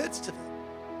in the midst of it.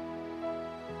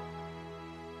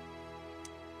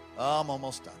 I'm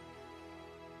almost done.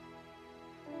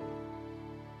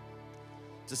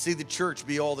 To see the church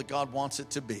be all that God wants it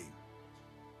to be.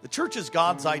 The church is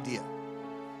God's idea.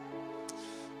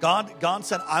 God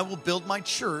said, I will build my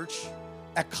church.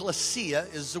 Ecclesia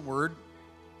is the word.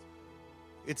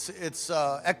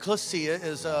 Ecclesia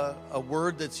is a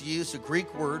word that's used, a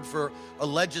Greek word for a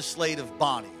legislative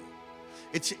body.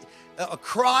 It's a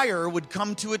crier would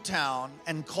come to a town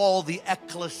and call the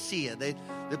ecclesia.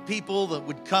 The people that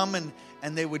would come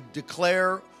and they would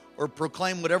declare or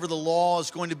proclaim whatever the law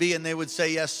is going to be, and they would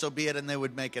say, yes, so be it, and they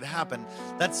would make it happen.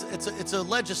 It's a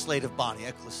legislative body,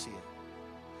 ecclesia.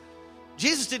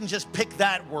 Jesus didn't just pick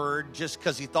that word just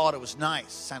because he thought it was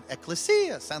nice.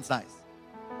 Ecclesia sounds nice.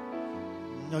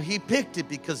 No, he picked it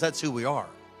because that's who we are.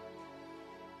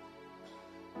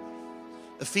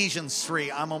 Ephesians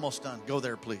 3, I'm almost done. Go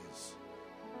there, please.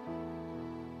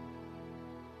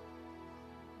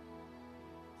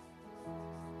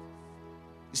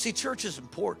 You see, church is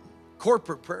important.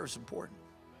 Corporate prayer is important.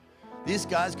 These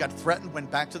guys got threatened,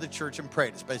 went back to the church and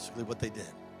prayed. It's basically what they did.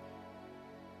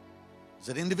 Is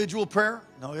it individual prayer?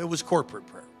 No, it was corporate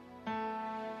prayer.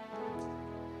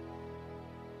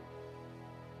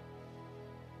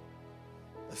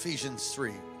 Ephesians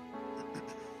 3.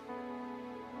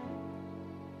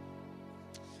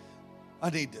 I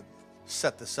need to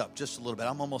set this up just a little bit.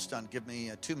 I'm almost done. Give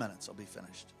me 2 minutes. I'll be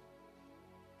finished.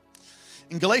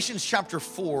 In Galatians chapter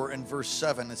 4 and verse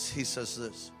 7, he says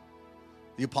this.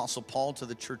 The Apostle Paul to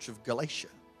the church of Galatia.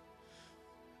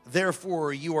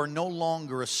 Therefore, you are no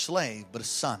longer a slave, but a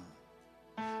son.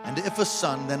 And if a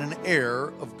son, then an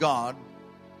heir of God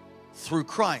through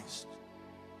Christ.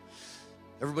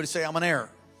 Everybody say, I'm an heir.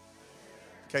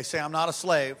 Okay, say, I'm not a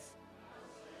slave.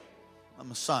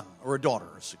 I'm a son or a daughter,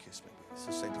 as the case may be. It's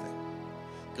the same thing.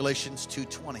 Galatians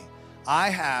 2:20. I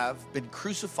have been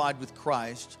crucified with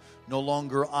Christ. No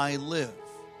longer I live.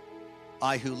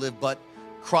 I who live, but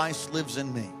Christ lives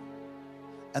in me.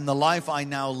 And the life I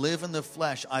now live in the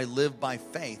flesh, I live by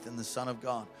faith in the Son of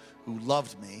God, who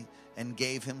loved me and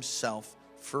gave himself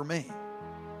for me.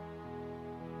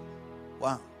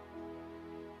 Wow.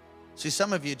 See,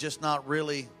 some of you just not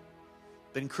really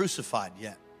been crucified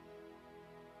yet.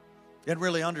 You haven't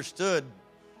really understood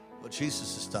what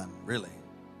Jesus has done, really.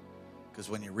 Because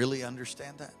when you really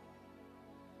understand that,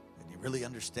 and you really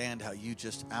understand how you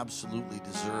just absolutely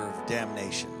deserve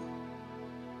damnation,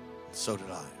 and so did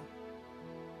I.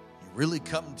 You really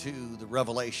come to the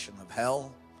revelation of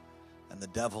hell and the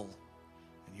devil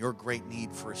and your great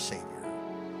need for a Savior.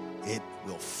 It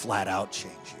will flat out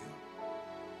change you.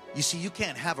 You see, you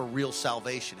can't have a real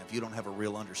salvation if you don't have a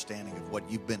real understanding of what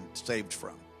you've been saved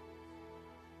from.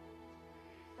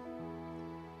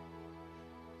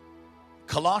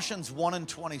 Colossians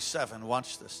 1:27,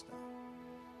 watch this now.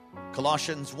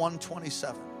 Colossians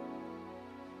 1:27.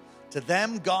 To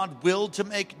them God willed to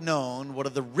make known what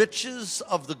are the riches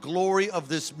of the glory of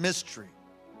this mystery.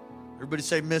 Everybody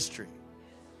say mystery.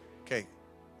 Okay,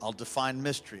 I'll define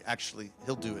mystery. Actually,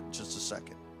 he'll do it in just a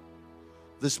second.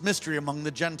 This mystery among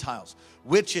the Gentiles,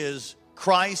 which is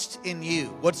Christ in you.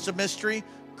 What's the mystery?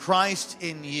 Christ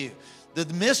in you. The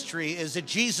mystery is that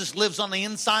Jesus lives on the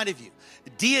inside of you.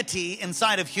 Deity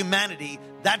inside of humanity,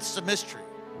 that's the mystery.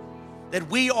 That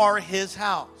we are his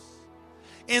house.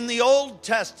 In the Old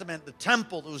Testament, the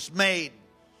temple was made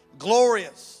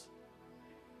glorious,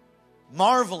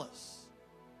 marvelous.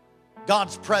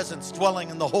 God's presence dwelling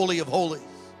in the Holy of Holies.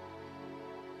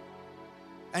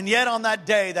 And yet on that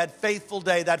day, that faithful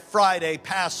day, that Friday,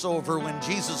 Passover, when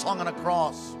Jesus hung on a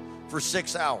cross for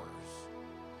 6 hours.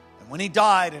 And when he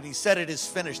died and he said it is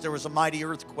finished, there was a mighty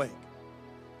earthquake.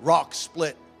 Rocks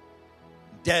split.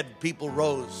 Dead people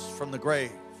rose from the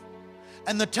grave.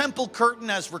 And the temple curtain,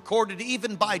 as recorded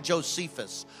even by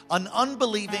Josephus, an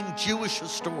unbelieving Jewish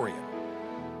historian,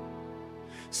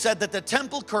 said that the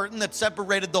temple curtain that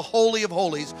separated the Holy of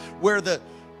Holies, where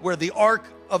the Ark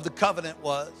of the Covenant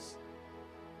was,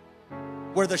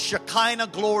 where the Shekinah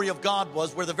glory of God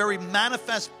was, where the very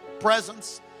manifest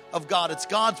presence of God, it's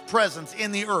God's presence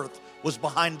in the earth, was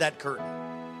behind that curtain.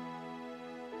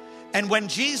 And when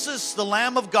Jesus, the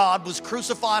Lamb of God, was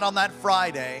crucified on that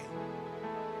Friday,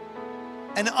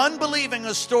 an unbelieving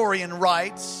historian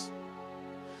writes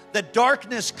that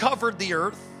darkness covered the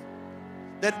earth,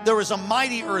 that there was a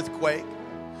mighty earthquake,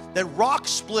 that rocks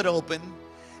split open,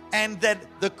 and that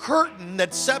the curtain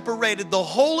that separated the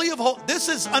Holy of Holies, this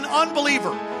is an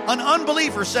unbeliever. An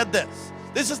unbeliever said this.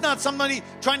 This is not somebody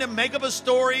trying to make up a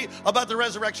story about the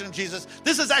resurrection of Jesus.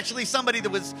 This is actually somebody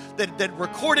that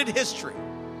recorded history.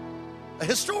 A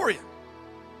historian.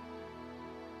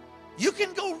 You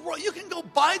can go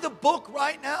buy the book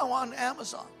right now on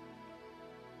Amazon.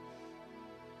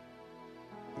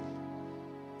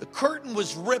 The curtain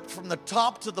was ripped from the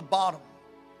top to the bottom.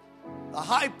 The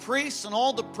high priest and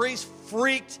all the priests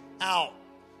freaked out.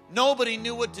 Nobody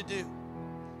knew what to do.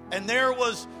 And there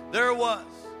was.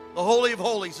 The Holy of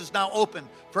Holies is now open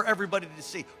for everybody to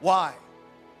see. Why?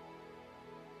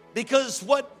 Because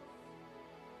what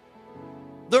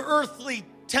the earthly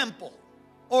temple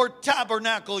or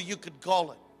tabernacle, you could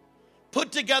call it,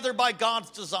 put together by God's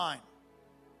design,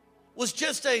 was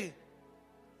just a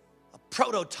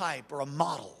prototype or a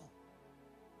model.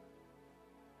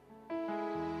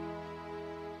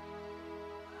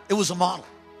 It was a model.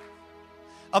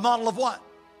 A model of what?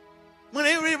 When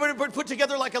everybody put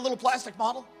together like a little plastic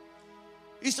model.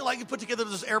 Used to like to put together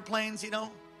those airplanes,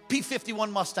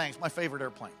 P-51 Mustang's my favorite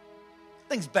airplane.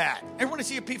 Thing's bad. Everyone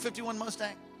see a P-51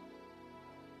 Mustang?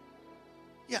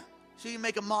 Yeah. So you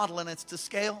make a model and it's to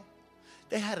scale.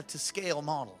 They had a to scale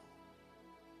model.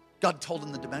 God told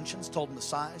them the dimensions, told them the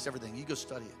size, everything. You go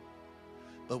study it.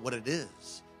 But what it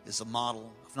is a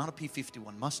model of not a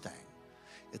P-51 Mustang.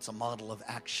 It's a model of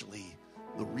actually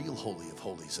the real Holy of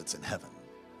Holies that's in heaven.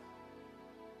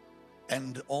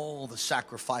 And all the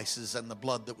sacrifices and the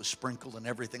blood that was sprinkled and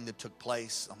everything that took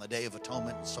place on the Day of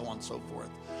Atonement and so on and so forth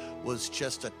was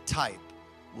just a type,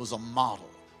 was a model,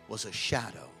 was a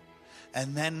shadow.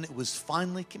 And then it was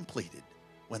finally completed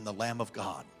when the Lamb of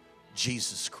God,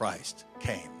 Jesus Christ,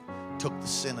 came, took the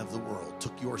sin of the world,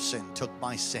 took your sin, took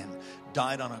my sin,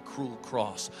 died on a cruel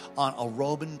cross, on a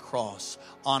Roman cross,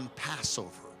 on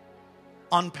Passover,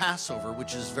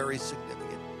 which is very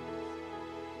significant.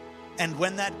 And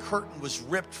when that curtain was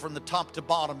ripped from the top to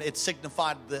bottom, it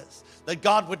signified this, that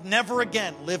God would never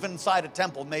again live inside a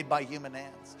temple made by human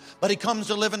hands, but he comes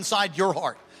to live inside your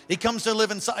heart. He comes to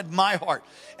live inside my heart.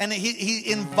 And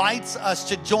he invites us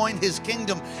to join his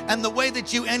kingdom. And the way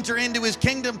that you enter into his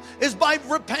kingdom is by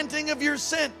repenting of your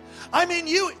sin. I mean,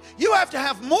 you have to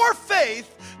have more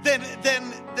faith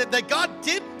that God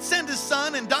did send his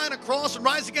son and die on a cross and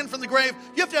rise again from the grave,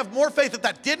 you have to have more faith that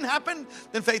that didn't happen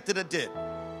than faith that it did.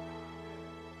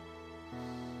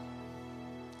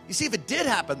 You see, if it did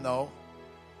happen, though,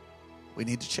 we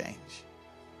need to change.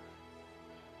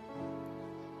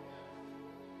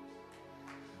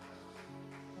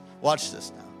 Watch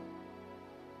this now.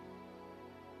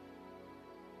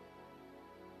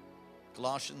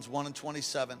 Colossians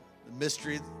 1:27, the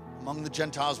mystery among the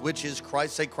Gentiles, which is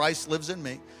Christ. Say, Christ lives in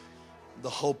me, the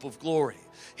hope of glory.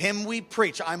 Him we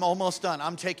preach. I'm almost done.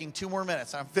 I'm taking 2 more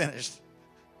minutes. I'm finished.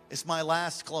 It's my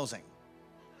last closing.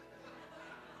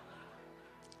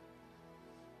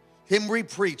 Him we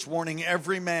preach, warning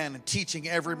every man and teaching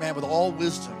every man with all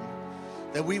wisdom,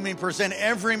 that we may present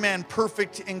every man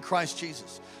perfect in Christ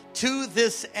Jesus. To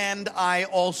this end I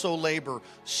also labor,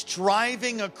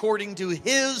 striving according to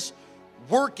his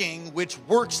working, which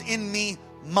works in me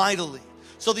mightily.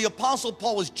 So the Apostle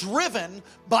Paul was driven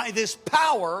by this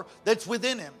power that's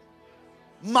within him,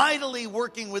 mightily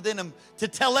working within him to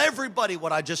tell everybody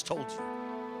what I just told you.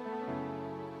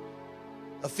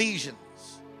 Ephesians.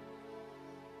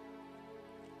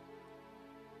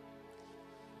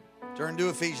 Turn to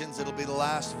Ephesians. It'll be the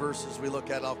last verses we look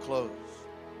at. I'll close.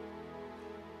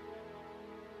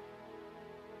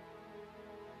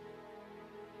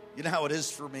 You know how it is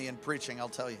for me in preaching, I'll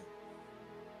tell you.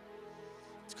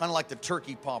 It's kind of like the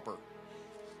turkey popper.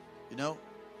 You know?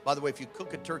 By the way, if you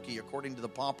cook a turkey according to the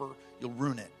popper, you'll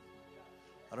ruin it.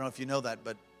 I don't know if you know that,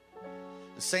 but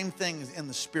the same thing is in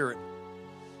the spirit.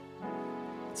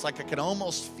 It's like I can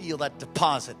almost feel that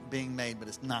deposit being made, but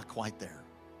it's not quite there.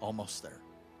 Almost there.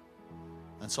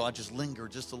 And so I just linger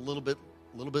just a little bit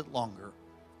longer.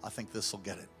 I think this will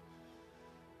get it.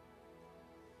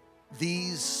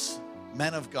 These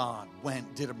men of God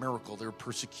did a miracle. They were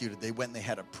persecuted. They went and they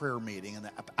had a prayer meeting, and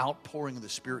the outpouring of the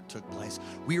Spirit took place.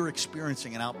 We are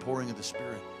experiencing an outpouring of the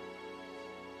Spirit.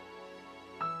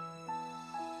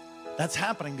 That's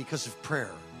happening because of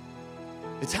prayer.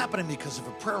 It's happening because of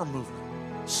a prayer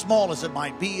movement. Small as it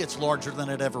might be, it's larger than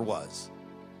it ever was.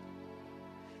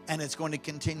 And it's going to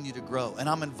continue to grow. And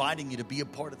I'm inviting you to be a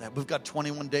part of that. We've got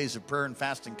 21 days of prayer and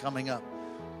fasting coming up.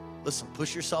 Listen,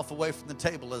 push yourself away from the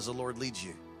table as the Lord leads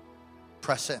you.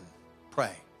 Press in,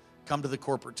 pray. Come to the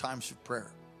corporate times of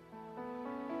prayer.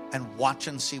 And watch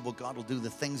and see what God will do. The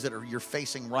things that you're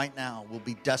facing right now will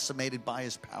be decimated by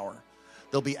his power.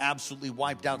 They'll be absolutely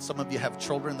wiped out. Some of you have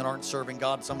children that aren't serving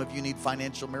God. Some of you need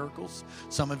financial miracles.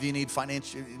 Some of you need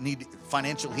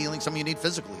financial healing. Some of you need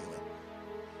physical healing.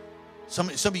 Some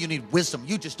of you need wisdom.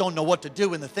 You just don't know what to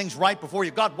do, and the thing's right before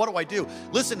you. God, what do I do?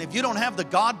 Listen, if you don't have the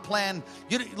God plan,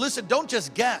 listen, don't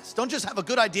just guess. Don't just have a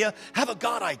good idea. Have a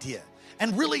God idea.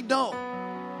 And really know.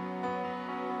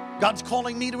 God's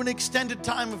calling me to an extended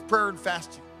time of prayer and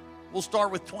fasting. We'll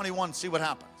start with 21, see what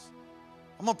happens.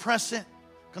 I'm going to press in.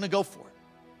 I'm going to go for it.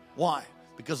 Why?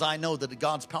 Because I know that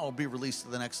God's power will be released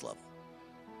to the next level.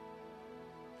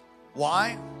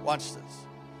 Why? Watch this.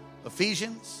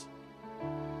 Ephesians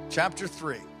chapter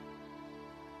 3.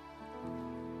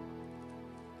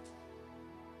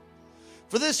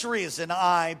 For this reason,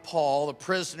 I, Paul, the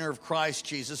prisoner of Christ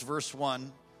Jesus, verse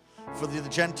 1, for the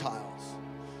Gentiles,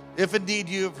 if indeed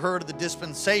you have heard of the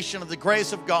dispensation of the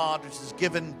grace of God, which is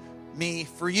given me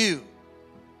for you,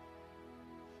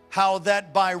 how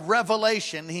that by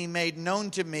revelation he made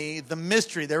known to me the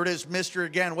mystery. There it is, mystery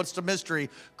again. What's the mystery?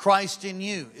 Christ in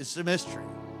you is the mystery.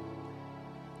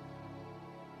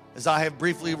 As I have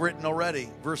briefly written already,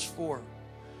 verse 4,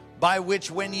 by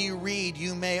which when you read,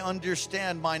 you may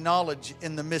understand my knowledge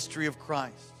in the mystery of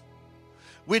Christ,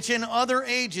 which in other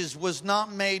ages was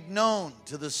not made known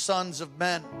to the sons of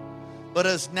men, but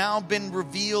has now been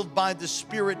revealed by the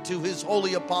Spirit to his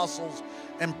holy apostles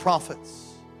and prophets.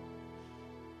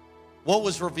 What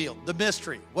was revealed? The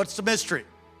mystery. What's the mystery?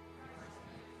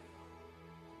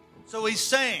 So he's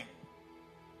saying,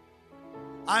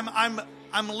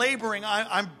 I'm laboring,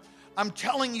 I'm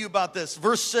telling you about this.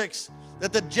 Verse 6,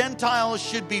 that the Gentiles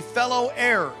should be fellow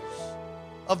heirs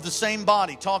of the same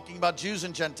body, talking about Jews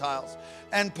and Gentiles.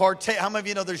 And partake, how many of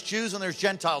you know there's Jews and there's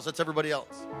Gentiles? That's everybody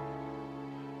else.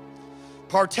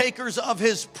 Partakers of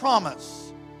his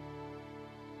promise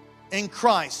in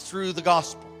Christ through the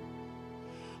gospel,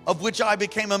 of which I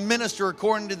became a minister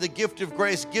according to the gift of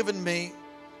grace given me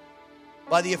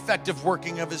by the effective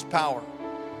working of his power.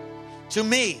 To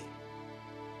me,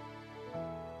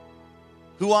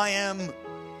 who I am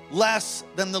less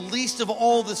than the least of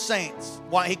all the saints.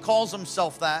 Why he calls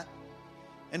himself that.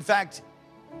 In fact,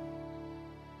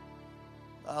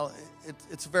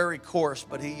 it's very coarse,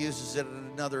 but he uses it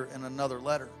in another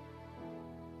letter.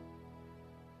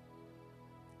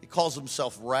 He calls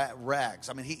himself Rags.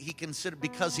 I mean, he considered,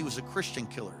 because he was a Christian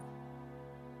killer,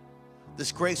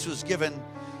 this grace was given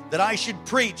that I should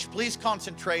preach. Please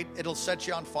concentrate. It'll set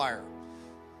you on fire.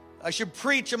 I should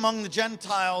preach among the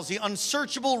Gentiles the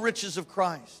unsearchable riches of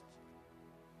Christ,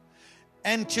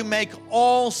 and to make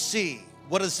all see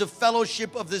what is the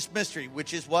fellowship of this mystery,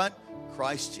 which is what?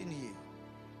 Christ in you,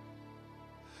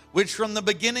 which from the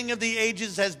beginning of the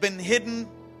ages has been hidden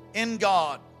in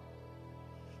God,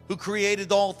 who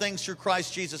created all things through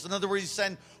Christ Jesus. In other words, he's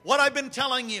saying, what I've been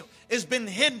telling you has been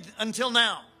hidden until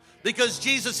now, because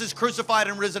Jesus is crucified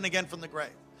and risen again from the grave.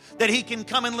 That he can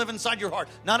come and live inside your heart.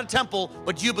 Not a temple,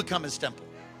 but you become his temple.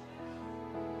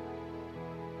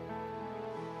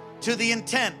 To the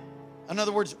intent, in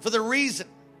other words, for the reason,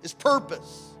 his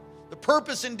purpose. The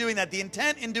purpose in doing that, the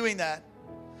intent in doing that,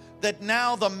 that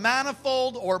now the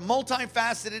manifold or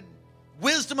multifaceted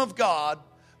wisdom of God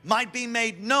might be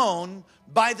made known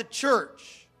by the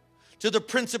church to the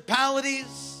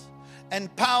principalities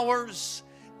and powers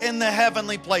in the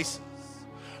heavenly places,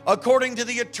 according to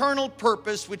the eternal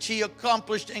purpose which he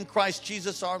accomplished in Christ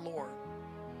Jesus our Lord.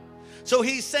 So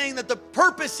he's saying that the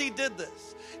purpose he did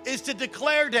this is to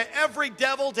declare to every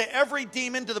devil, to every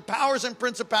demon, to the powers and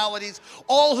principalities,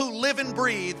 all who live and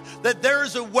breathe, that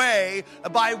there's a way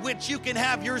by which you can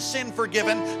have your sin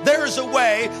forgiven. There's a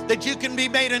way that you can be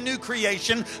made a new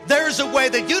creation. There's a way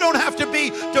that you don't have to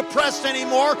be depressed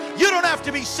anymore. You don't have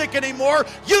to be sick anymore.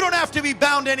 You don't have to be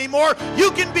bound anymore. You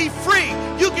can be free.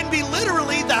 You can be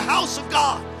literally the house of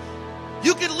God.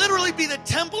 You can literally be the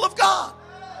temple of God.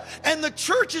 And the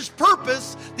church's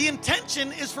purpose, the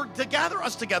intention is to gather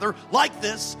us together like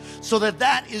this, so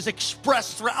that is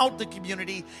expressed throughout the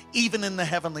community, even in the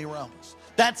heavenly realms.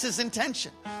 That's his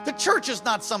intention. The church is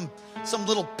not some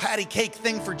little patty cake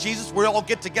thing for Jesus where we all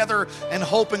get together and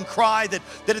hope and cry that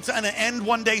it's going to end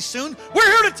one day soon.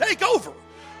 We're here to take over.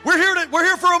 We're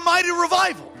here for a mighty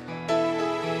revival.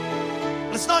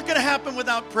 But it's not going to happen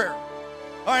without prayer.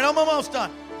 All right, I'm almost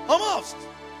done. Almost.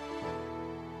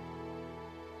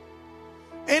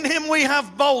 In him we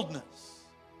have boldness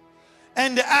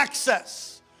and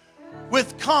access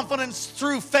with confidence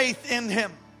through faith in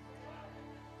him.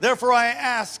 Therefore I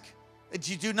ask that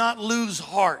you do not lose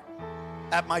heart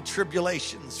at my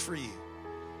tribulations for you,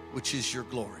 which is your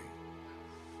glory.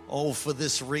 Oh, for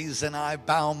this reason I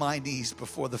bow my knees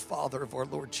before the Father of our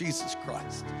Lord Jesus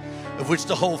Christ, of which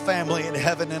the whole family in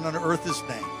heaven and on earth is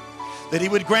named, that he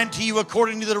would grant to you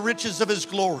according to the riches of his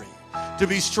glory, to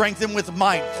be strengthened with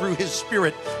might through his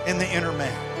Spirit in the inner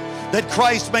man, that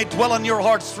Christ may dwell in your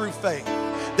hearts through faith,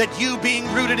 that you, being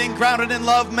rooted and grounded in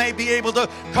love, may be able to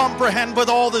comprehend with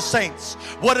all the saints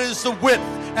what is the width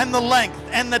and the length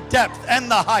and the depth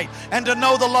and the height, and to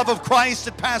know the love of Christ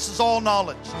that passes all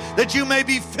knowledge, that you may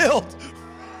be filled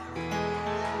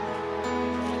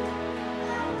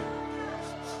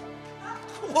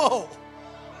whoa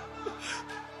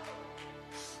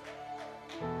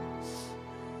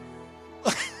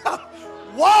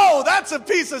Whoa, that's a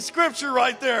piece of scripture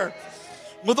right there.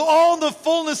 With all the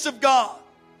fullness of God.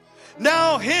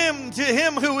 Now to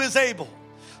him who is able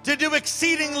to do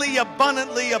exceedingly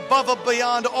abundantly above and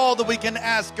beyond all that we can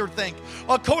ask or think,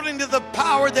 according to the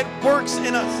power that works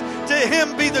in us. To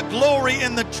him be the glory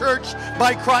in the church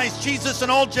by Christ Jesus in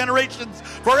all generations,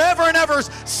 forever and ever.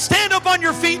 Stand up on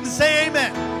your feet and say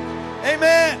amen.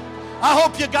 Amen. I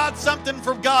hope you got something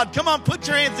from God. Come on, put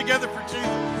your hands together for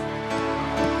Jesus.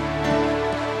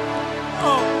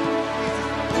 Oh.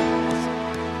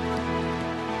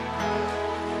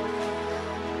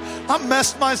 I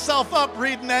messed myself up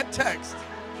reading that text.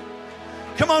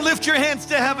 Come on, lift your hands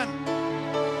to heaven.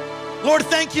 Lord,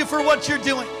 thank you for what you're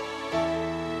doing.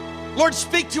 Lord,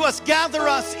 speak to us, gather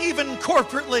us even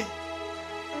corporately.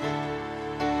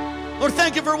 Lord,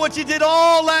 thank you for what you did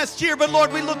all last year, but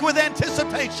Lord, we look with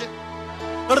anticipation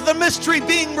of the mystery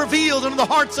being revealed in the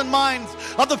hearts and minds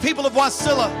of the people of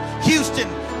Wasilla, Houston,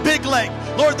 Big Lake.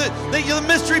 Lord, the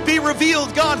mystery be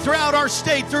revealed, God, throughout our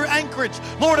state, through Anchorage,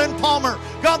 Lord, and Palmer.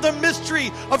 God, the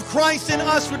mystery of Christ in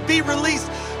us would be released.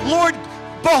 Lord,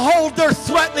 behold their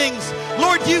threatenings.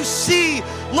 Lord, you see,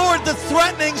 Lord, the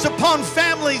threatenings upon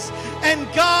families.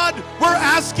 And God, we're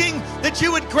asking that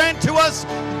you would grant to us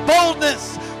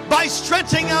boldness by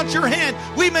stretching out your hand.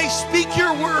 We may speak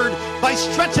your word by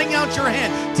stretching out your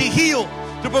hand to heal,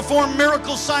 to perform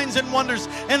miracle signs and wonders.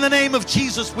 In the name of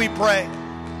Jesus, we pray.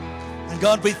 And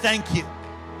God, we thank you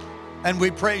and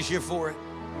we praise you for it.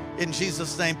 In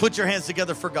Jesus' name, put your hands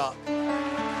together for God.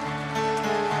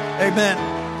 Amen.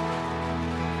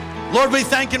 Lord, we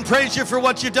thank and praise you for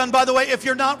what you've done. By the way, if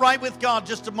you're not right with God,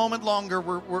 just a moment longer.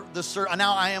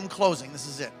 Now I am closing. This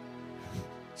is it.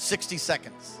 60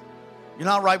 seconds. You're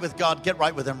not right with God, get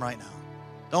right with Him right now.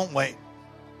 Don't wait.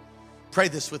 Pray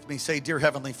this with me. Say, Dear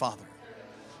Heavenly Father,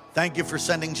 thank you for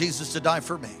sending Jesus to die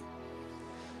for me.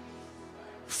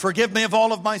 Forgive me of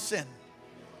all of my sin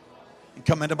and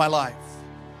come into my life.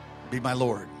 Be my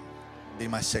Lord. Be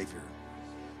my Savior.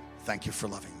 Thank you for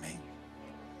loving me.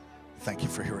 Thank you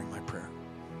for hearing my prayer.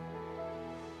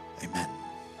 Amen.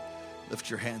 Lift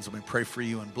your hands and we pray for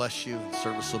you and bless you, and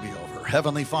service will be over.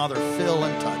 Heavenly Father, fill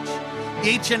and touch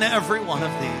each and every one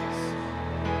of these.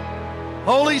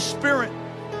 Holy Spirit,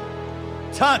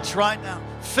 touch right now.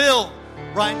 Fill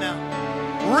right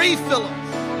now. Refill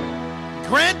us.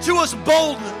 Grant to us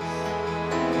boldness.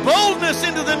 Boldness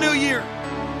into the new year.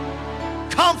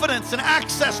 Confidence and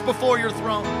access before your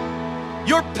throne.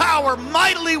 Your power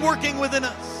mightily working within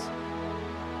us.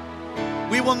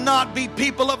 We will not be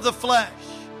people of the flesh.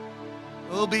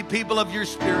 We'll be people of your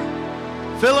Spirit.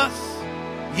 Fill us.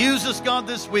 Use us, God,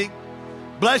 this week.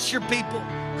 Bless your people.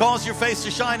 Cause your face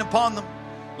to shine upon them.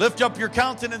 Lift up your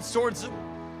countenance towards them.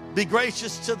 Be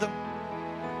gracious to them.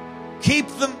 Keep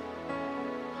them.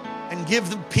 And give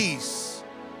them peace.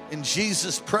 In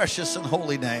Jesus' precious and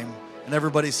holy name. And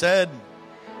everybody said,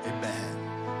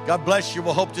 amen. God bless you.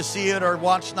 We'll hope to see you at our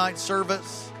watch night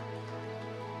service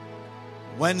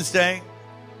Wednesday.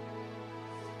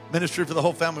 Ministry for the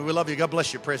whole family. We love you. God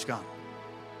bless you. Praise God.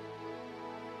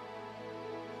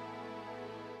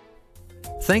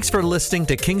 Thanks for listening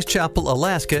to Kings Chapel,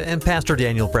 Alaska, and Pastor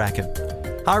Daniel Bracken.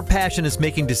 Our passion is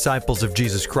making disciples of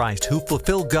Jesus Christ who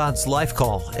fulfill God's life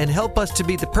call and help us to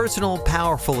be the personal,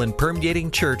 powerful, and permeating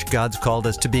church God's called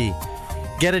us to be.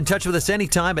 Get in touch with us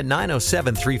anytime at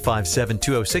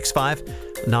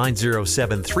 907-357-2065,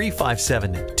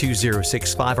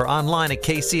 907-357-2065, or online at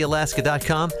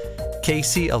kcalaska.com,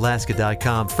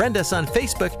 kcalaska.com. Friend us on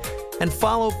Facebook and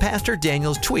follow Pastor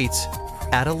Daniel's tweets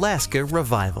at Alaska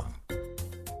Revival.